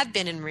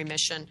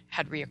remission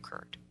had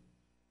reoccurred.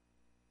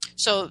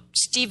 So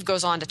Steve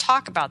goes on to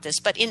talk about this,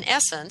 but in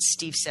essence,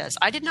 Steve says,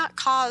 I did not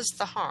cause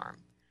the harm.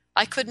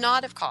 I could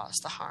not have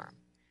caused the harm.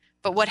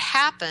 But what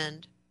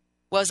happened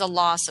was a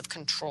loss of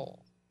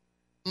control.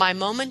 My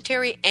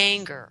momentary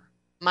anger,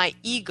 my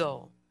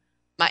ego,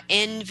 my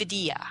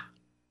envidia,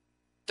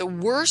 the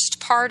worst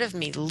part of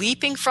me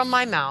leaping from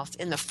my mouth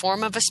in the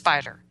form of a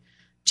spider,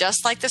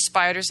 just like the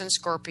spiders and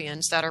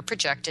scorpions that are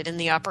projected in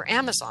the Upper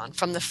Amazon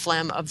from the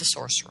phlegm of the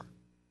sorcerer.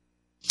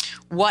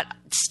 What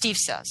Steve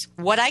says,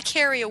 what I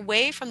carry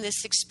away from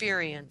this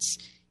experience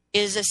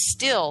is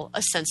still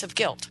a sense of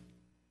guilt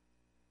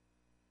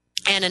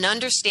and an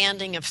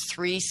understanding of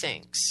 3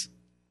 things.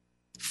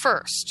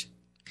 First,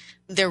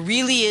 there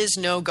really is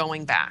no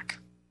going back.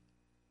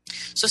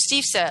 So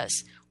Steve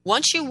says,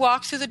 once you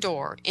walk through the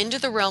door into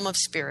the realm of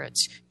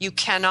spirits, you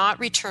cannot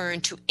return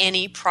to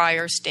any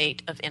prior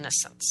state of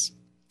innocence.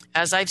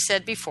 As I've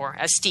said before,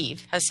 as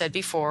Steve has said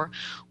before,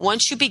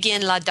 once you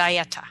begin la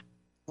dieta,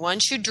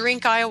 once you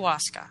drink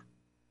ayahuasca,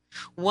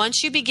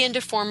 once you begin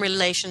to form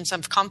relations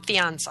of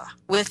confianza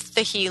with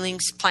the healing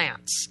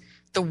plants,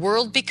 the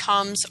world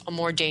becomes a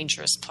more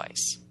dangerous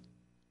place.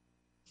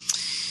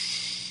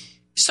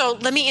 So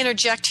let me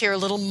interject here a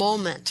little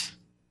moment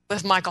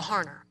with Michael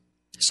Harner.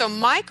 So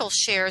Michael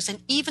shares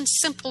an even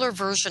simpler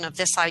version of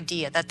this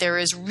idea that there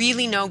is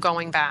really no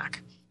going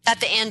back. At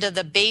the end of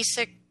the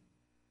basic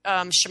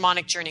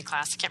shamanic journey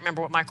class, I can't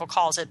remember what Michael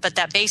calls it, but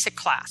that basic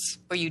class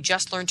where you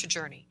just learn to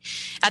journey.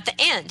 At the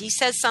end, he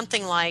says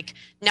something like,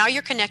 now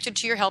you're connected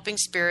to your helping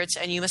spirits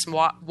and you must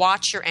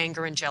watch your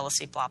anger and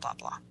jealousy, blah, blah,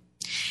 blah.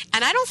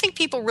 And I don't think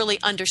people really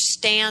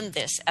understand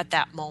this at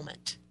that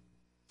moment.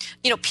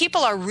 You know,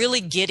 people are really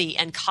giddy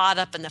and caught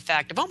up in the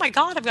fact of, oh my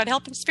God, I've got a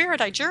helping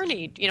spirit. I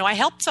journeyed. You know, I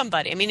helped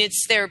somebody. I mean,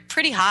 they're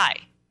pretty high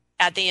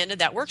at the end of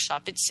that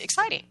workshop. It's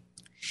exciting.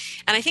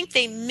 And I think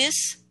they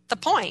miss the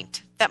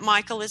point that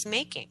Michael is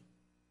making.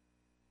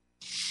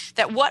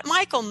 That what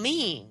Michael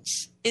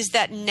means is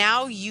that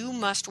now you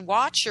must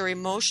watch your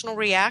emotional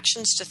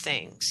reactions to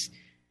things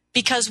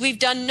because we've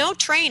done no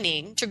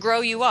training to grow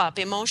you up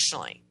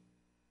emotionally.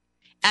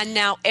 And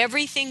now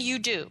everything you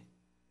do,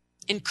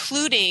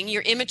 including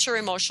your immature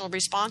emotional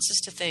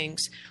responses to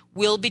things,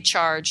 will be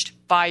charged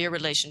by your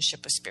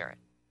relationship with spirit.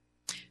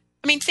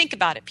 I mean, think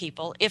about it,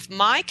 people. If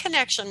my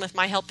connection with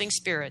my helping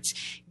spirits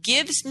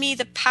gives me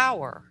the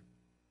power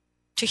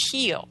to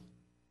heal,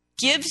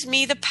 gives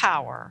me the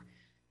power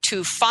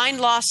to find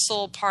lost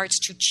soul parts,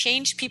 to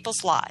change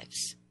people's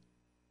lives,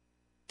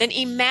 then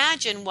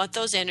imagine what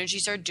those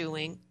energies are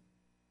doing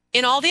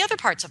in all the other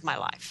parts of my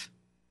life.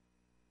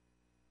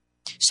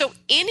 So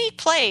any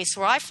place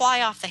where I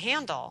fly off the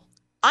handle,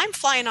 I'm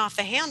flying off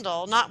the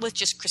handle, not with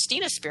just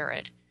Christina's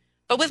spirit,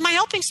 but with my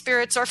helping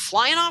spirits are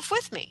flying off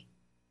with me.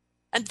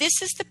 And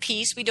this is the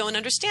piece we don't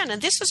understand.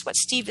 And this is what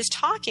Steve is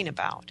talking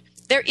about.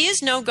 There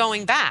is no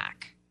going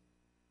back.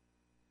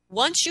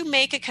 Once you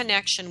make a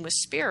connection with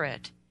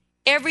spirit,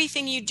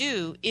 everything you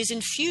do is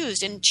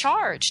infused and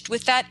charged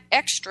with that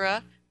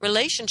extra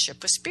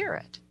relationship with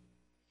spirit.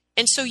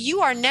 And so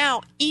you are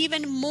now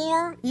even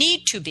more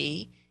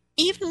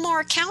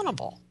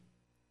accountable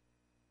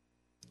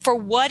for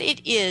what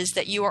it is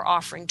that you are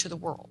offering to the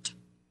world.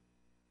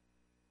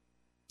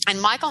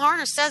 And Michael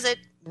Harner says it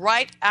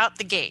right out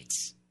the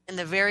gates in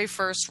the very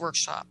first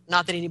workshop.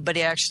 Not that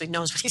anybody actually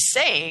knows what he's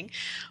saying,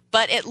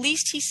 but at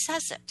least he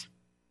says it.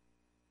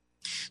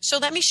 So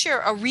let me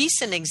share a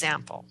recent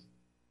example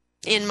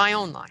in my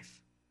own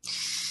life.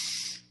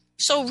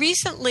 So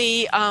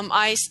recently,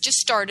 I just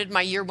started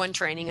my year 1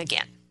 training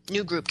again.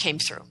 New group came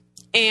through.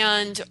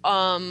 And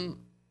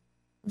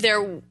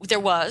there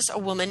was a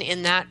woman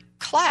in that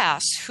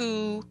class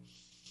who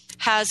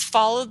has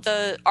followed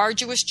the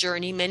arduous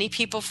journey many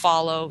people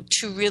follow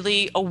to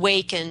really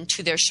awaken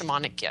to their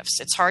shamanic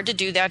gifts. It's hard to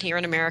do that here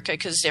in America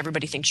because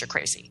everybody thinks you're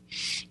crazy.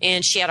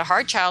 And she had a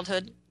hard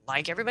childhood,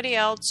 like everybody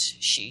else.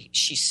 She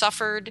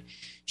suffered.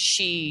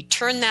 She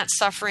turned that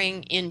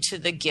suffering into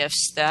the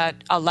gifts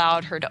that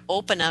allowed her to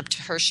open up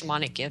to her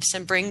shamanic gifts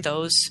and bring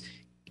those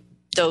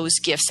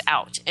gifts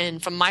out.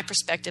 And from my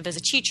perspective as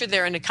a teacher,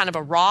 they're in a kind of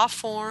a raw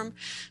form,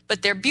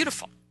 but they're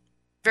beautiful.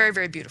 Very,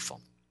 very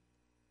beautiful.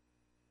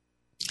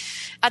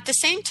 At the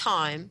same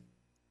time,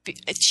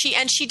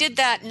 she did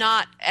that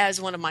not as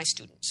one of my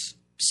students.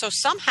 So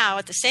somehow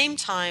at the same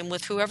time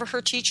with whoever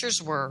her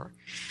teachers were,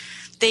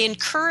 they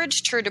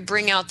encouraged her to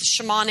bring out the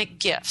shamanic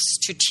gifts,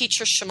 to teach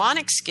her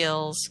shamanic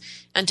skills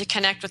and to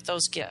connect with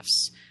those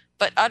gifts,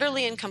 but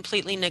utterly and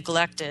completely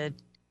neglected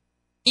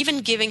even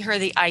giving her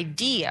the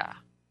idea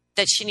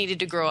that she needed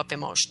to grow up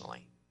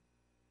emotionally.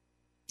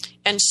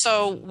 And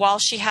so while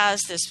she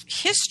has this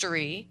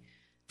history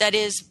that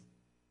is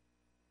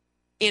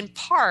in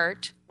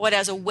part what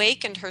has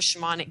awakened her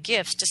shamanic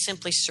gifts to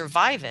simply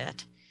survive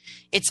it,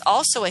 it's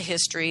also a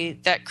history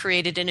that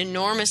created an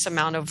enormous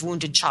amount of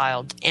wounded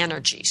child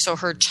energy. So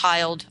her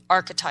child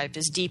archetype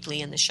is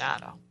deeply in the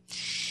shadow.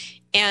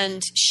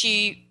 And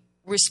she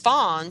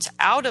responds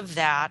out of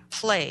that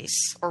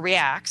place, or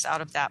reacts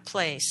out of that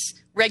place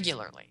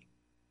regularly.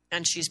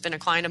 And she's been a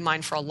client of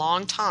mine for a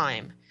long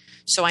time.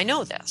 So I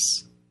know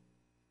this.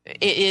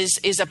 It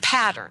is a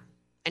pattern.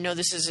 I know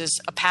this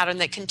is a pattern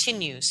that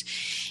continues.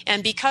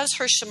 And because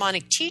her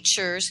shamanic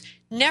teachers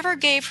never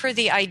gave her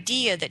the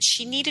idea that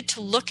she needed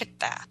to look at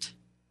that,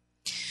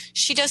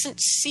 she doesn't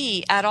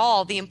see at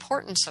all the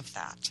importance of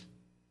that.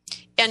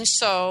 And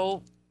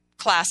so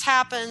class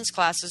happens,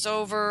 class is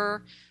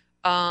over,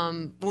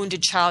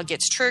 wounded child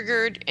gets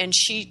triggered, and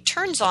she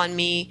turns on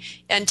me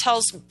and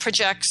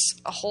projects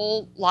a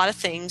whole lot of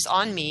things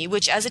on me,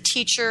 which as a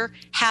teacher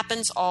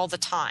happens all the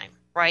time,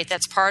 right?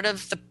 That's part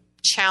of the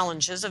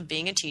challenges of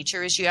being a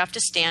teacher, is you have to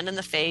stand in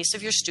the face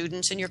of your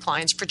students and your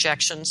clients'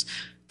 projections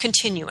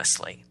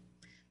continuously.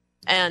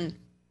 And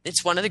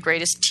it's one of the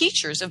greatest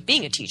teachers of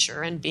being a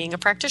teacher and being a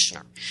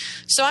practitioner.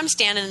 So I'm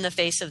standing in the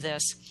face of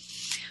this.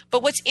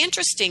 But what's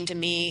interesting to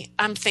me,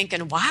 I'm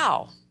thinking,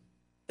 wow,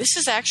 this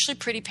is actually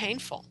pretty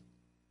painful.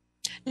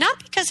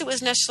 Not because it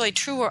was necessarily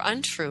true or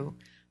untrue,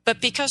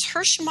 but because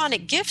her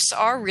shamanic gifts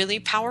are really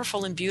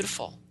powerful and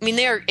beautiful. I mean,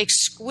 they're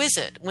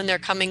exquisite when they're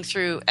coming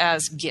through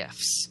as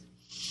gifts.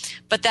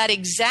 But that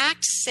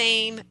exact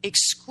same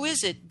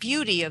exquisite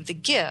beauty of the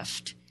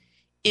gift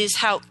is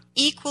how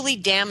equally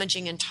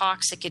damaging and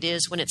toxic it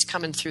is when it's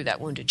coming through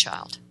that wounded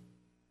child.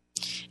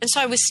 And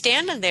so I was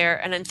standing there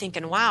and I'm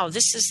thinking, wow,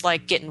 this is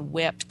like getting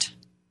whipped.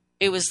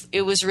 It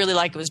was really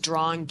like it was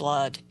drawing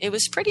blood. It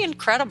was pretty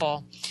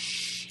incredible.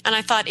 And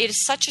I thought, it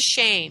is such a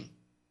shame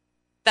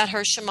that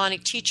her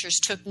shamanic teachers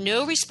took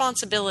no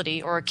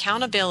responsibility or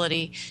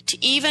accountability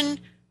to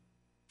even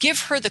give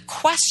her the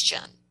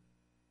question,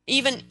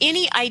 even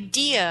any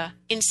idea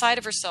inside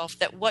of herself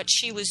that what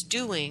she was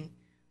doing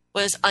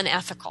was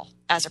unethical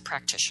as a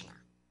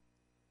practitioner.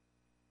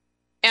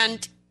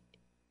 And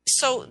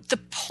so the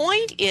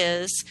point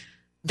is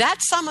that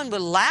someone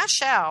would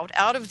lash out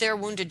of their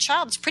wounded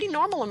child. It's pretty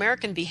normal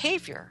American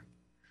behavior.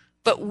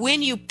 But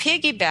when you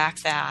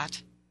piggyback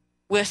that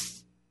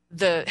with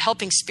the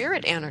helping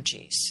spirit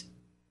energies,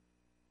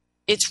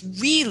 it's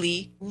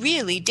really,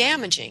 really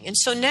damaging. And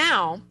so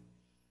now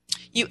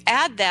you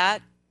add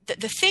that.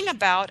 The thing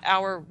about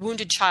our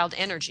wounded child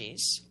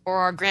energies, or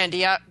our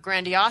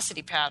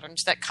grandiosity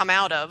patterns that come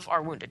out of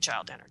our wounded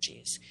child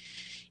energies,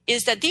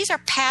 is that these are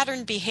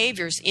patterned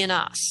behaviors in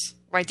us,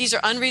 right? These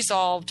are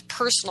unresolved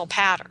personal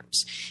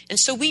patterns. And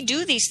so we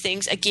do these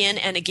things again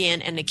and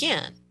again and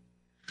again.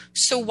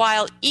 So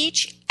while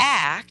each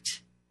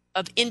act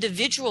of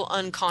individual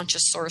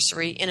unconscious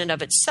sorcery in and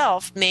of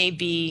itself may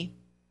be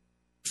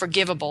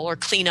forgivable or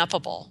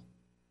clean-upable,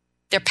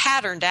 they're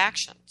patterned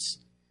actions.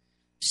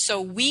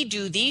 So we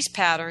do these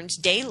patterns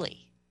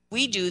daily.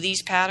 We do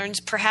these patterns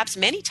perhaps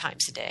many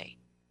times a day.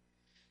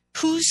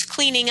 Who's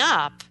cleaning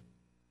up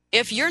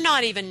if you're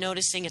not even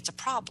noticing it's a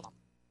problem?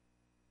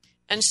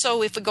 And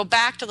so if we go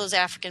back to those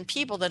African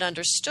people that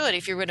understood,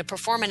 if you were going to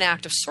perform an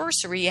act of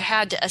sorcery, you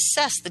had to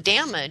assess the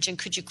damage and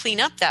could you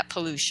clean up that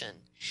pollution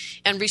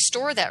and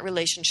restore that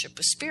relationship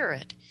with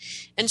spirit.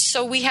 And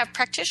so we have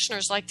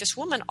practitioners like this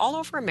woman all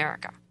over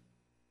America,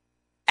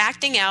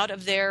 acting out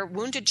of their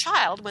wounded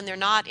child when they're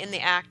not in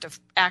the act of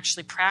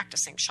actually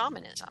practicing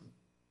shamanism,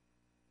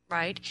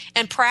 right?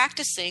 And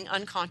practicing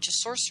unconscious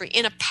sorcery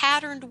in a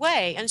patterned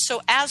way. And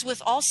so as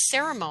with all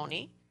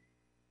ceremony,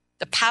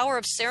 The power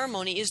of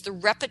ceremony is the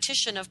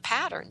repetition of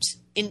patterns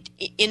in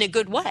a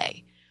good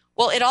way.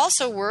 Well, it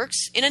also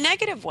works in a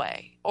negative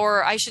way,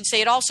 or I should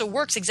say it also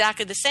works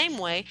exactly the same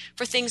way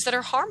for things that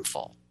are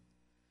harmful.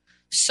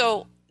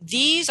 So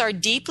these are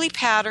deeply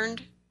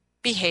patterned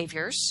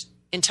behaviors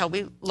until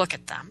we look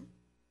at them.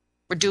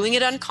 We're doing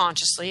it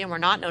unconsciously and we're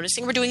not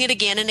noticing. We're doing it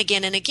again and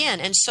again and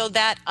again. And so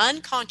that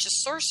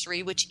unconscious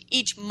sorcery, which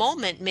each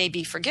moment may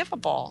be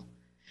forgivable,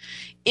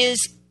 is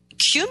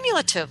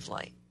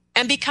cumulatively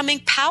and becoming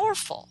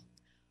powerful.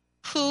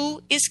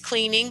 Who is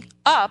cleaning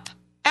up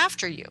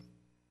after you?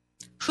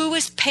 Who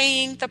is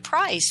paying the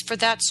price for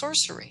that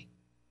sorcery?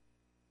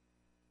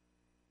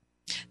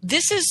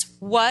 This is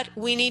what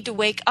we need to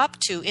wake up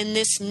to in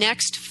this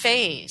next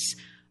phase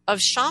of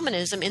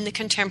shamanism in the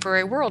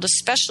contemporary world,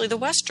 especially the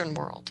Western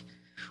world.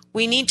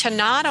 We need to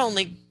not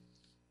only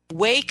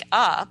wake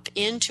up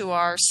into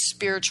our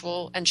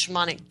spiritual and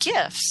shamanic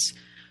gifts,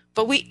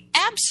 but we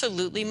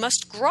absolutely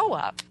must grow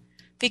up,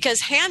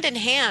 because hand in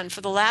hand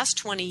for the last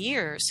 20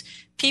 years,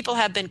 people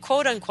have been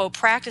quote unquote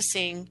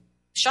practicing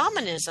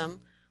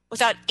shamanism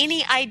without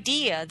any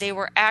idea they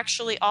were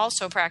actually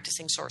also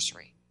practicing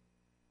sorcery,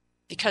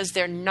 because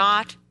they're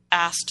not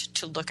asked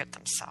to look at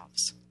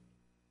themselves.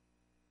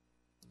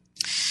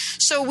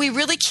 So we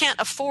really can't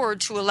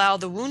afford to allow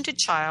the wounded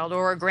child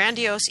or our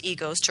grandiose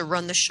egos to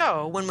run the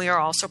show when we are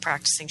also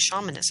practicing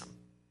shamanism.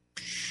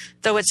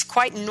 Though it's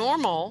quite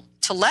normal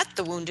to let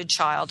the wounded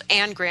child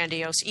and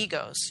grandiose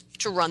egos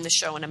to run the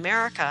show in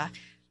America,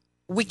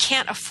 we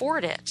can't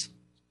afford it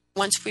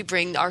once we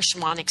bring our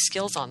shamanic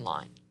skills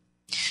online.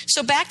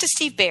 So back to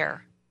Steve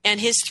Baer and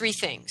his 3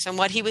 things and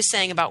what he was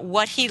saying about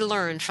what he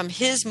learned from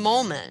his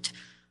moment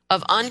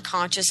of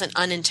unconscious and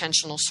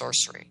unintentional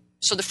sorcery.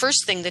 So the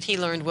first thing that he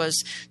learned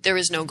was there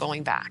is no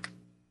going back.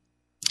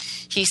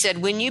 He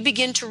said, when you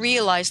begin to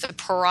realize the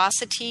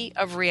porosity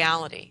of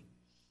reality,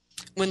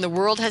 when the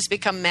world has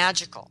become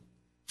magical,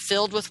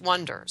 filled with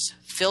wonders,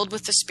 filled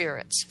with the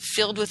spirits,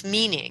 filled with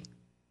meaning,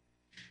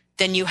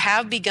 then you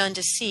have begun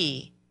to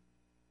see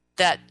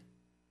that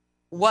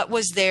what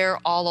was there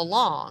all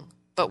along,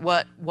 but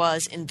what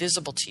was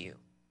invisible to you.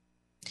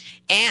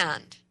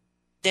 And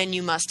then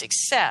you must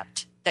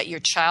accept that your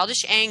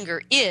childish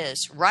anger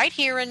is, right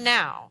here and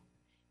now,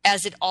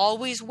 as it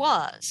always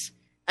was,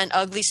 an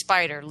ugly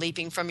spider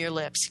leaping from your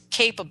lips,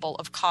 capable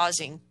of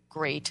causing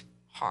great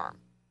harm.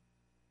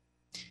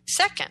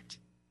 Second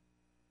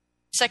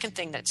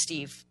thing that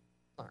Steve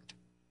learned.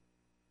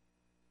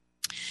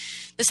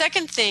 The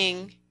second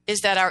thing is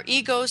that our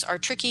egos are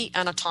tricky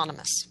and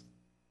autonomous.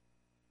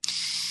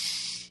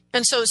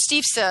 And so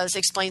Steve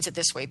explains it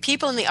this way.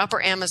 People in the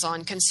upper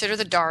Amazon consider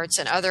the darts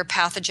and other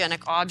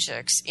pathogenic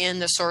objects in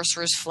the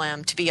sorcerer's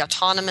phlegm to be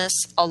autonomous,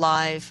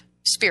 alive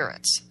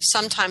spirits,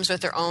 sometimes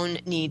with their own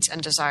needs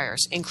and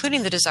desires,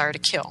 including the desire to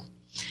kill.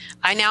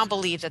 I now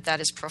believe that that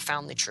is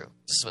profoundly true.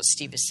 This is what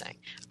Steve is saying.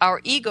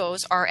 Our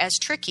egos are as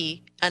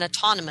tricky and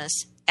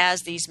autonomous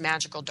as these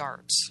magical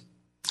darts.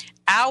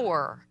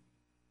 Our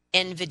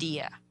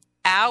NVIDIA,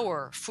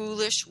 our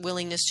foolish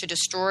willingness to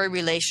destroy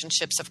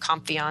relationships of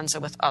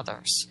confianza with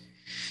others,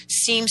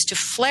 seems to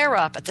flare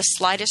up at the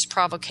slightest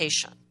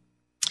provocation.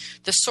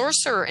 The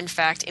sorcerer, in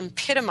fact,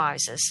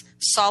 epitomizes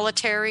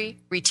solitary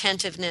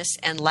retentiveness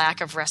and lack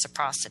of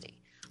reciprocity.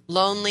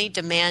 Lonely,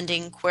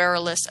 demanding,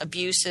 querulous,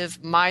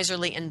 abusive,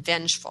 miserly, and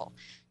vengeful,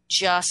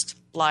 just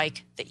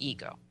like the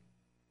ego.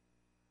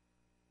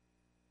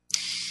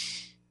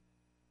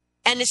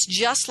 And it's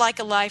just like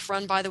a life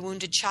run by the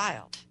wounded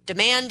child.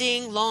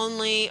 Demanding,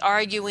 lonely,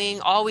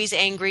 arguing, always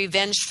angry,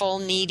 vengeful,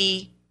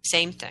 needy,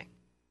 same thing.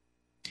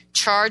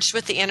 Charged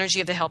with the energy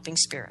of the helping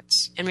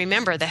spirits. And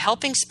remember, the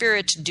helping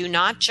spirits do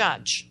not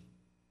judge.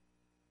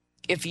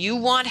 If you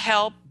want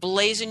help,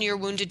 blazon your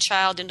wounded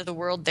child into the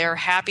world, they're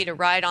happy to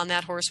ride on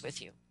that horse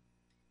with you.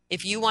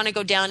 If you want to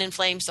go down in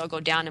flames, they'll go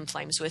down in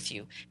flames with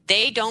you.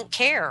 They don't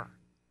care.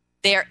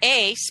 They're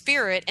A,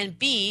 spirit, and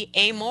B,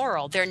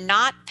 amoral. They're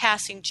not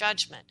passing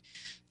judgment.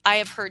 I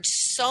have heard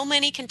so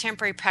many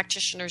contemporary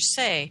practitioners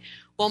say,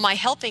 well, my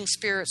helping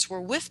spirits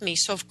were with me,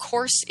 so of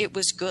course it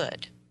was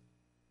good.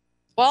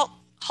 Well,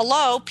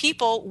 hello,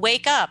 people,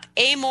 wake up.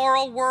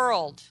 Amoral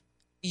world.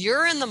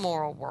 You're in the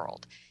moral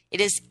world. It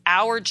is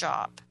our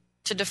job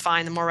to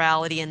define the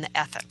morality and the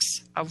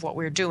ethics of what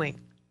we're doing.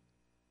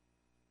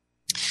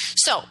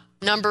 So,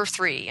 number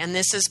 3, and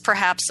this is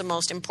perhaps the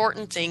most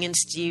important thing in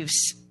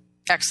Steve's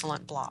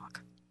excellent blog.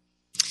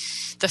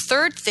 The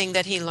third thing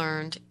that he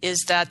learned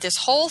is that this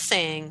whole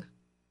thing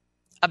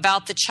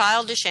about the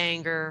childish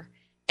anger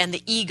and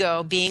the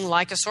ego being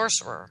like a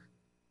sorcerer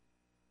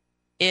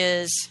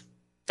is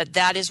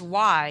that is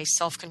why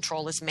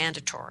self-control is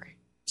mandatory.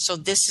 So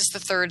this is the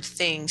third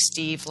thing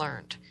Steve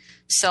learned.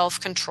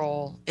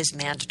 Self-control is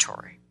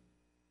mandatory.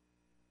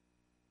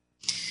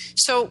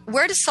 So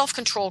where does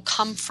self-control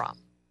come from?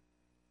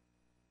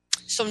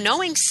 So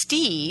knowing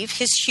Steve,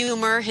 his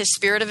humor, his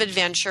spirit of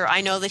adventure,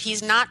 I know that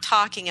he's not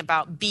talking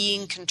about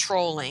being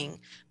controlling,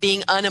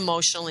 being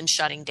unemotional and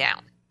shutting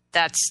down.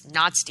 That's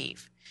not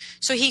Steve.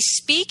 So he's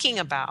speaking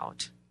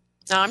about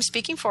Now, I'm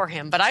speaking for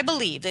him, but I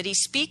believe that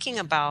he's speaking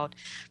about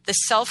the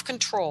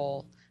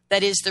self-control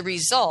that is the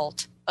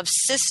result of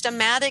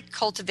systematic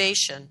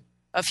cultivation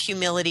of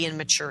humility and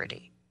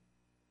maturity.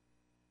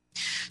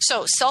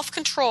 So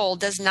self-control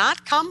does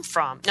not come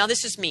from, now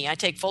this is me, I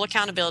take full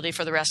accountability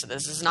for the rest of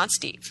this. This is not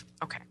Steve.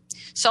 Okay.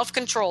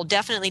 Self-control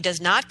definitely does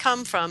not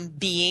come from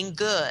being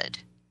good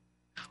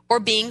or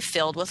being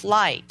filled with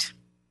light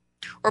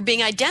or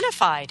being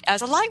identified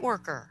as a light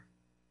worker.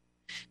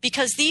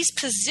 Because these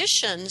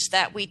positions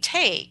that we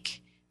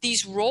take,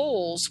 these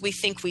roles we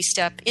think we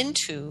step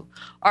into,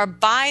 are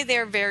by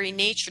their very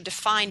nature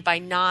defined by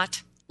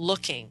not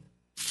looking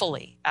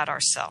fully at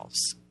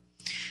ourselves.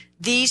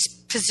 These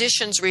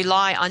positions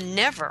rely on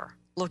never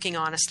looking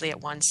honestly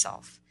at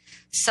oneself.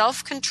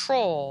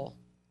 Self-control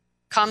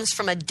comes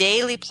from a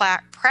daily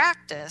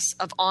practice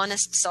of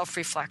honest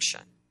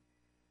self-reflection,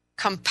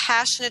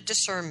 compassionate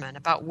discernment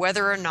about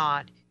whether or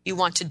not you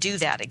want to do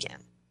that again,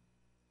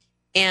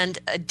 and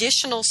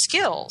additional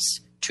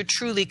skills to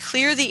truly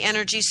clear the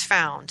energies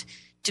found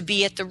to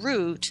be at the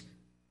root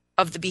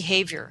of the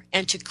behavior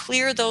and to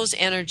clear those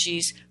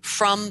energies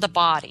from the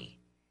body.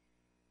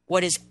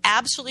 What is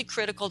absolutely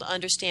critical to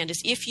understand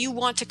is if you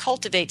want to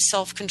cultivate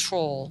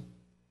self-control,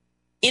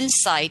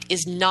 insight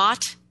is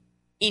not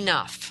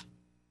enough.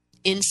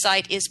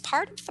 Insight is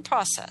part of the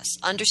process.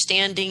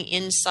 Understanding,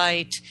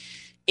 insight,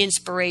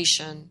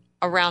 inspiration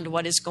around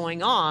what is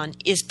going on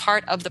is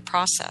part of the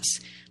process,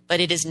 but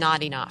it is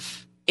not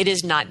enough. It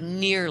is not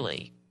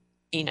nearly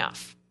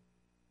enough.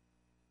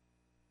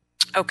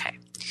 Okay.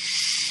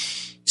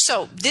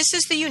 So this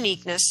is the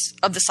uniqueness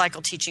of the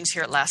cycle teachings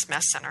here at Last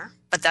Mass Center,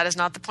 but that is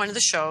not the point of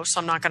the show, so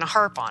I'm not going to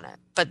harp on it.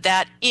 But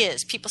that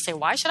is, people say,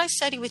 why should I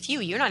study with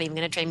you? You're not even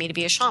going to train me to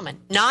be a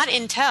shaman. Not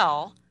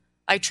until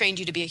I trained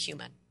you to be a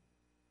human.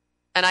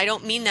 And I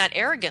don't mean that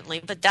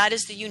arrogantly, but that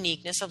is the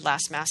uniqueness of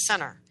Last Mass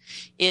Center,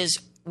 is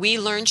we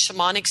learn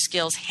shamanic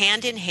skills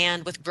hand in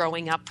hand with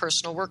growing up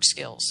personal work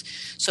skills.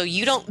 So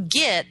you don't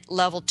get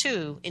level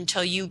 2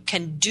 until you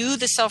can do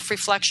the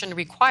self-reflection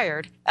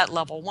required at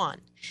level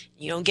 1.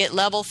 You don't get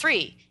level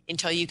 3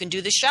 until you can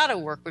do the shadow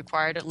work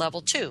required at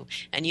level 2.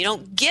 And you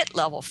don't get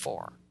level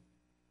 4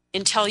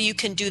 until you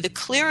can do the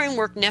clearing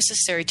work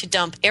necessary to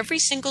dump every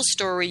single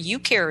story you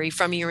carry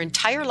from your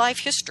entire life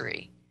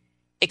history,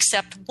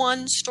 except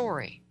one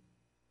story,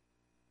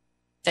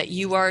 that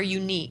you are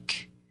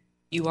unique,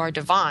 you are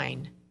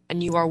divine,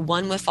 and you are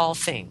one with all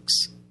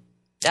things.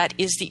 That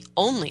is the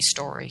only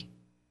story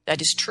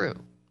that is true,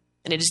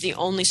 and it is the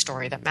only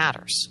story that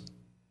matters.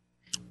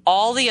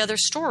 All the other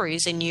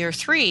stories in year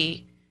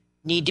 3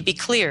 need to be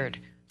cleared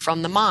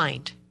from the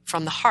mind,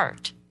 from the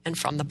heart, and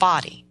from the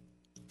body.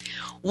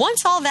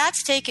 Once all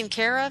that's taken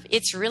care of,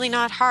 it's really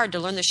not hard to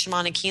learn the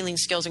shamanic healing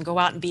skills and go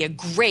out and be a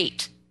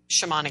great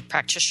shamanic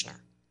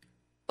practitioner.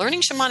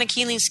 Learning shamanic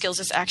healing skills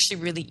is actually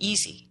really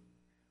easy.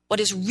 What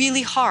is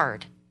really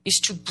hard is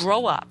to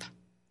grow up,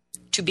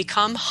 to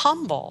become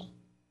humble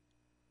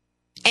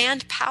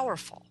and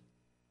powerful,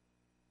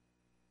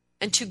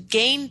 and to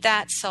gain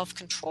that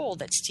self-control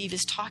that Steve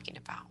is talking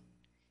about,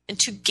 and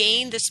to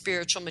gain the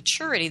spiritual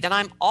maturity that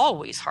I'm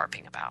always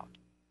harping about.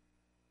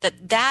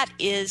 That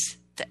is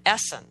the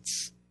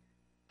essence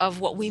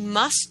of what we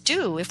must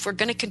do if we're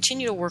going to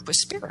continue to work with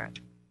spirit.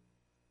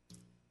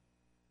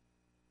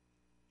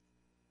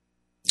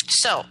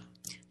 So,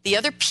 the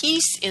other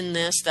piece in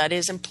this that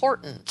is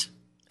important,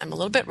 I'm a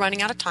little bit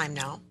running out of time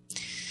now.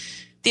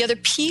 The other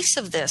piece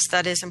of this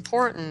that is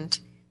important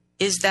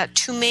is that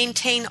to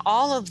maintain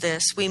all of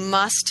this, we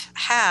must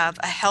have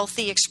a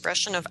healthy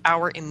expression of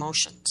our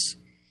emotions.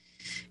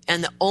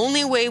 And the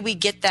only way we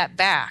get that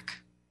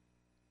back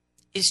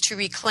is to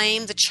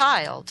reclaim the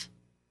child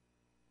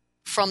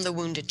from the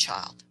wounded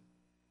child.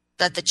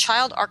 That the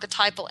child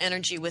archetypal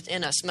energy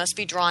within us must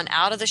be drawn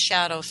out of the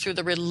shadow through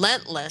the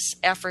relentless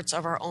efforts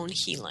of our own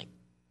healing.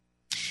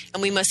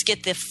 And we must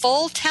get the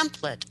full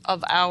template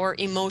of our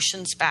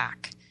emotions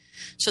back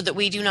so that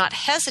we do not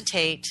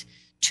hesitate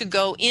to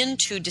go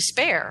into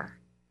despair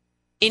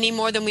any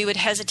more than we would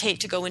hesitate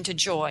to go into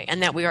joy,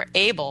 and that we are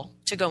able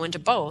to go into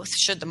both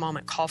should the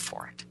moment call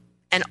for it,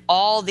 and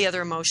all the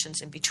other emotions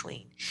in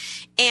between.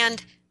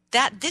 And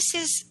that this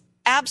is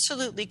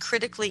absolutely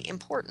critically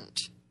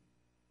important,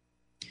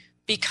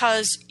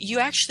 because you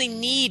actually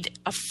need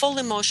a full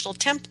emotional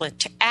template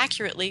to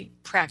accurately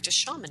practice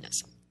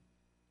shamanism.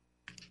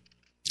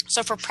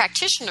 So for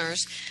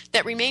practitioners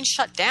that remain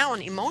shut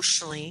down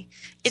emotionally,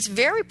 it's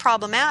very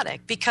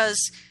problematic,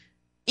 because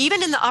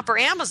even in the upper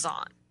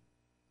Amazon,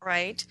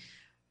 right,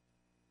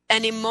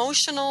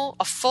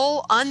 a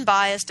full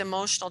unbiased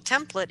emotional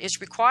template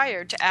is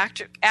required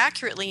to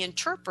accurately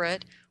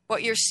interpret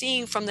what you're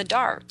seeing from the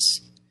darts.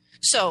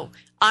 So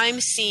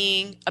I'm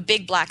seeing a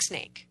big black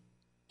snake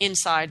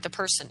inside the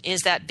person.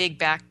 Is that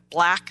big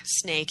black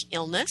snake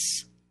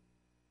illness?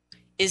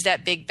 Is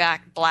that big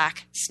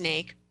black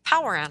snake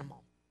power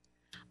animal?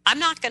 I'm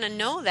not going to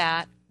know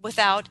that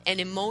without an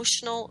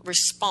emotional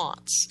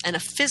response and a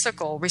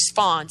physical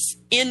response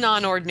in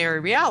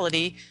non-ordinary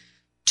reality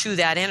to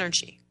that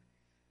energy.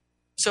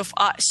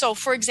 So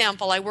for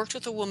example, I worked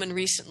with a woman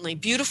recently,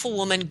 beautiful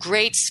woman,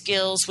 great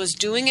skills, was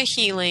doing a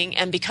healing,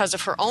 and because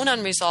of her own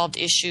unresolved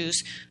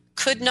issues,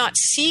 could not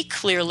see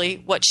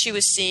clearly what she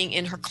was seeing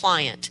in her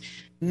client,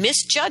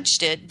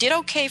 misjudged it, did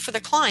okay for the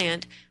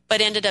client,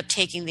 but ended up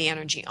taking the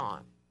energy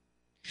on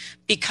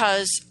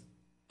because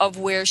of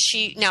where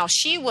she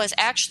was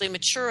actually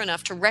mature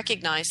enough to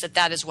recognize that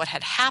that is what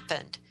had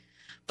happened.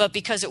 But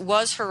because it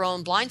was her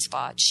own blind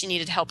spot, she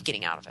needed help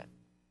getting out of it.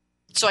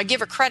 So I give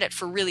her credit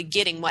for really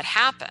getting what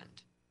happened.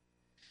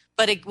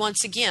 But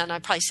once again, I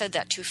probably said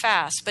that too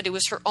fast, but it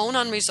was her own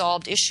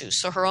unresolved issues.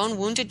 So her own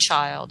wounded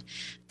child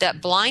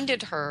that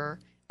blinded her,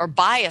 or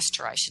biased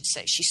her, I should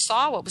say. She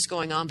saw what was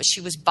going on, but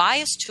she was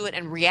biased to it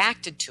and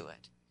reacted to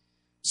it.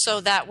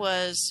 So that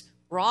was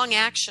wrong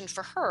action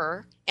for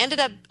her, ended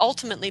up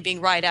ultimately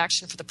being right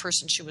action for the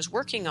person she was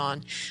working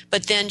on,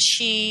 but then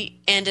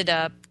she ended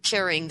up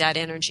carrying that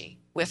energy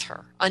with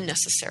her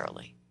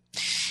unnecessarily.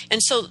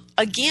 And so,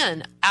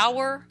 again,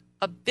 our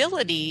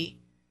ability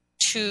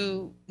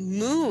to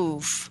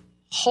move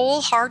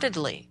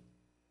wholeheartedly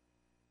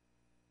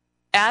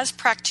as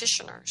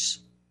practitioners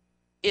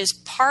is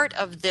part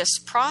of this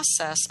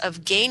process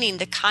of gaining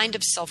the kind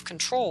of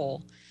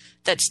self-control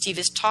that Steve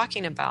is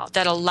talking about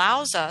that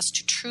allows us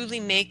to truly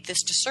make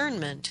this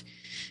discernment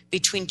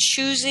between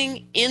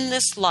choosing in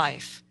this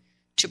life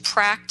to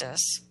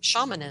practice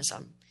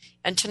shamanism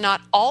and to not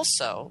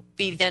also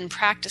be then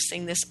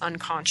practicing this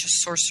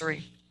unconscious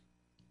sorcery.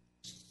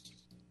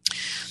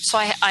 So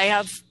I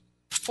have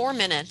 4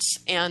 minutes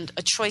and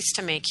a choice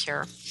to make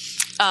here,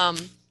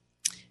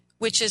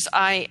 which is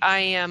I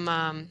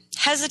am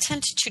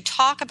hesitant to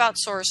talk about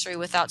sorcery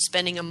without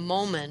spending a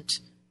moment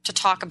to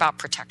talk about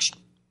protection.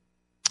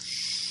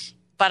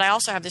 But I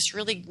also have this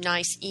really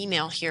nice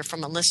email here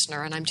from a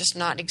listener, and I'm just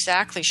not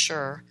exactly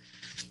sure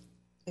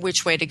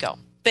which way to go.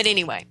 But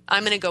anyway,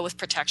 I'm going to go with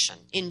protection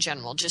in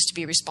general, just to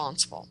be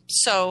responsible.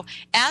 So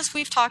as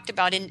we've talked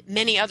about in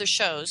many other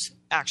shows,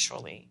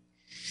 actually,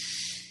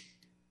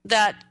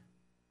 that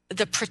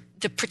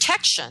the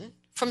protection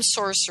from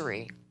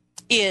sorcery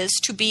is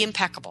to be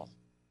impeccable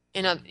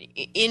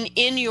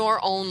in your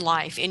own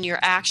life, in your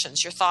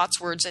actions, your thoughts,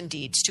 words, and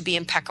deeds, to be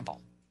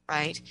impeccable,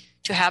 right?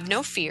 To have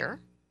no fear,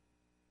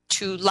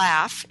 to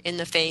laugh in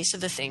the face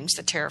of the things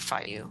that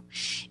terrify you,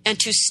 and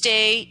to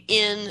stay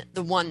in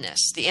the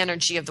oneness, the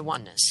energy of the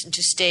oneness, and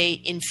to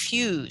stay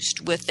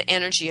infused with the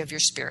energy of your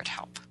spirit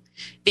help,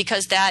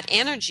 because that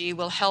energy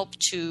will help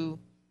to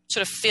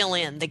sort of fill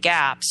in the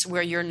gaps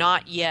where you're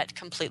not yet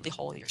completely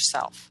whole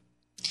yourself.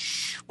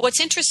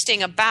 What's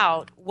interesting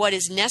about what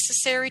is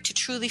necessary to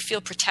truly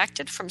feel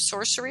protected from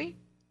sorcery,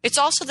 it's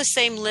also the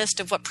same list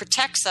of what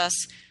protects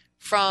us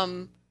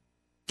from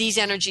these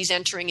energies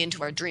entering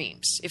into our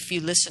dreams. If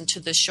you listen to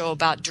the show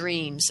about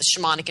dreams, the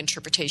shamanic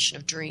interpretation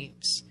of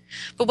dreams.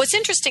 But what's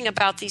interesting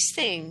about these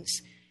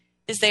things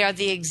is they are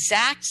the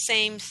exact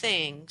same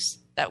things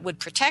that would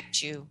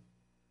protect you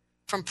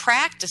from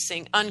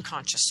practicing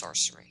unconscious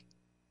sorcery.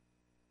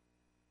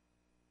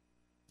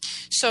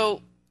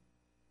 So,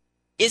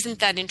 isn't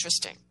that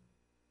interesting?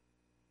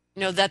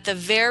 You know, that the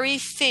very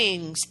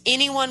things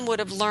anyone would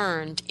have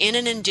learned in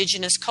an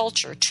indigenous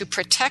culture to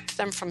protect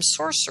them from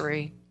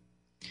sorcery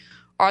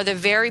are the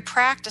very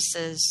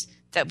practices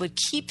that would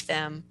keep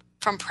them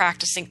from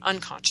practicing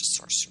unconscious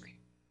sorcery.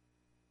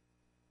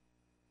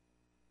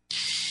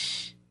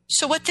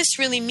 So what this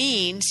really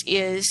means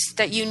is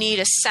that you need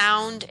a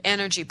sound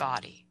energy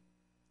body.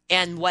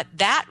 And what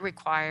that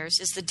requires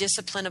is the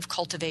discipline of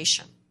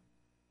cultivation.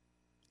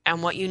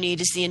 And what you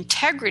need is the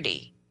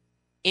integrity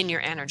in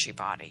your energy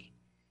body.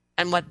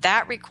 And what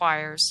that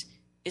requires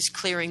is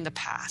clearing the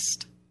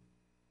past.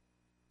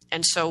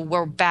 And so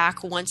we're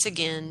back once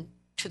again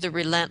to the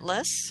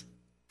relentless,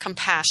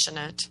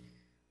 compassionate,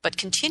 but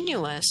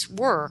continuous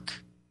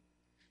work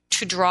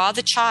to draw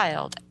the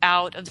child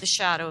out of the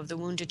shadow of the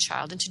wounded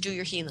child and to do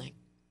your healing,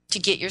 to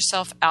get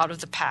yourself out of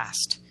the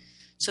past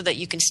so that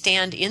you can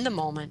stand in the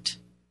moment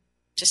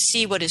to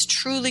see what is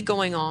truly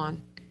going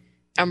on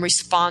and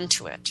respond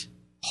to it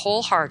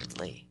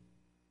wholeheartedly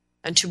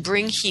and to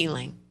bring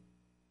healing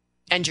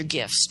and your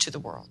gifts to the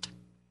world.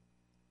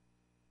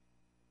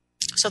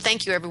 So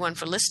thank you, everyone,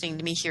 for listening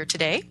to me here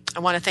today. I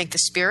want to thank the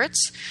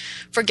spirits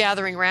for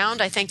gathering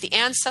around. I thank the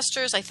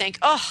ancestors. I thank,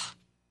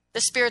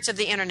 the spirits of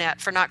the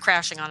internet for not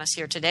crashing on us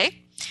here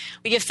today.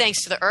 We give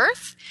thanks to the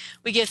earth.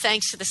 We give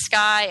thanks to the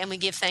sky. And we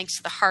give thanks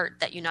to the heart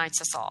that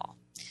unites us all.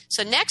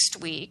 So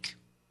next week,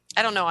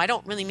 I don't know, I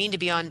don't really mean to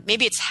be on,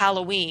 maybe it's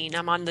Halloween.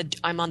 I'm on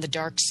the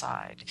dark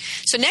side.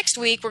 So next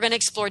week, we're going to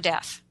explore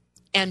death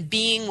and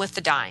being with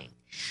the dying.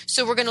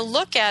 So we're going to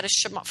look at,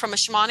 from a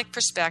shamanic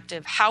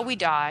perspective, how we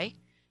die,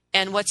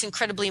 and what's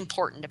incredibly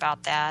important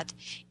about that.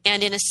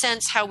 And in a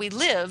sense, how we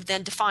live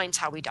then defines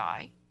how we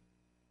die.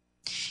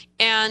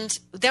 And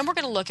then we're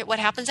going to look at what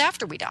happens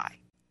after we die.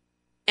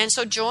 And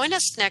so join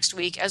us next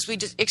week as we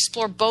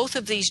explore both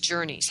of these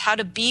journeys, how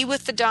to be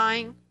with the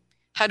dying,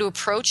 how to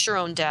approach your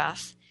own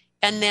death,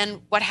 and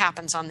then what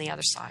happens on the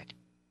other side.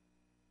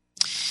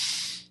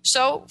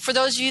 So for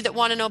those of you that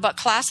want to know about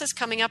classes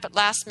coming up at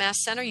Last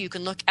Mask Center, you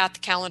can look at the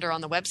calendar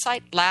on the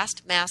website,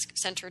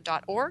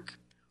 lastmaskcenter.org.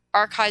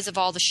 Archives of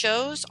all the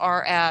shows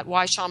are at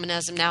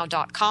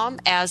whyshamanismnow.com,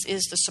 as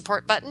is the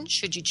support button,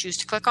 should you choose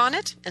to click on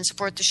it and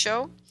support the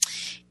show.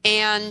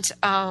 And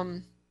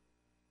I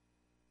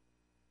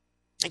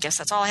guess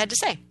that's all I had to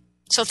say.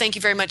 So thank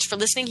you very much for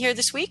listening here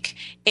this week,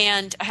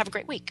 and have a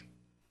great week.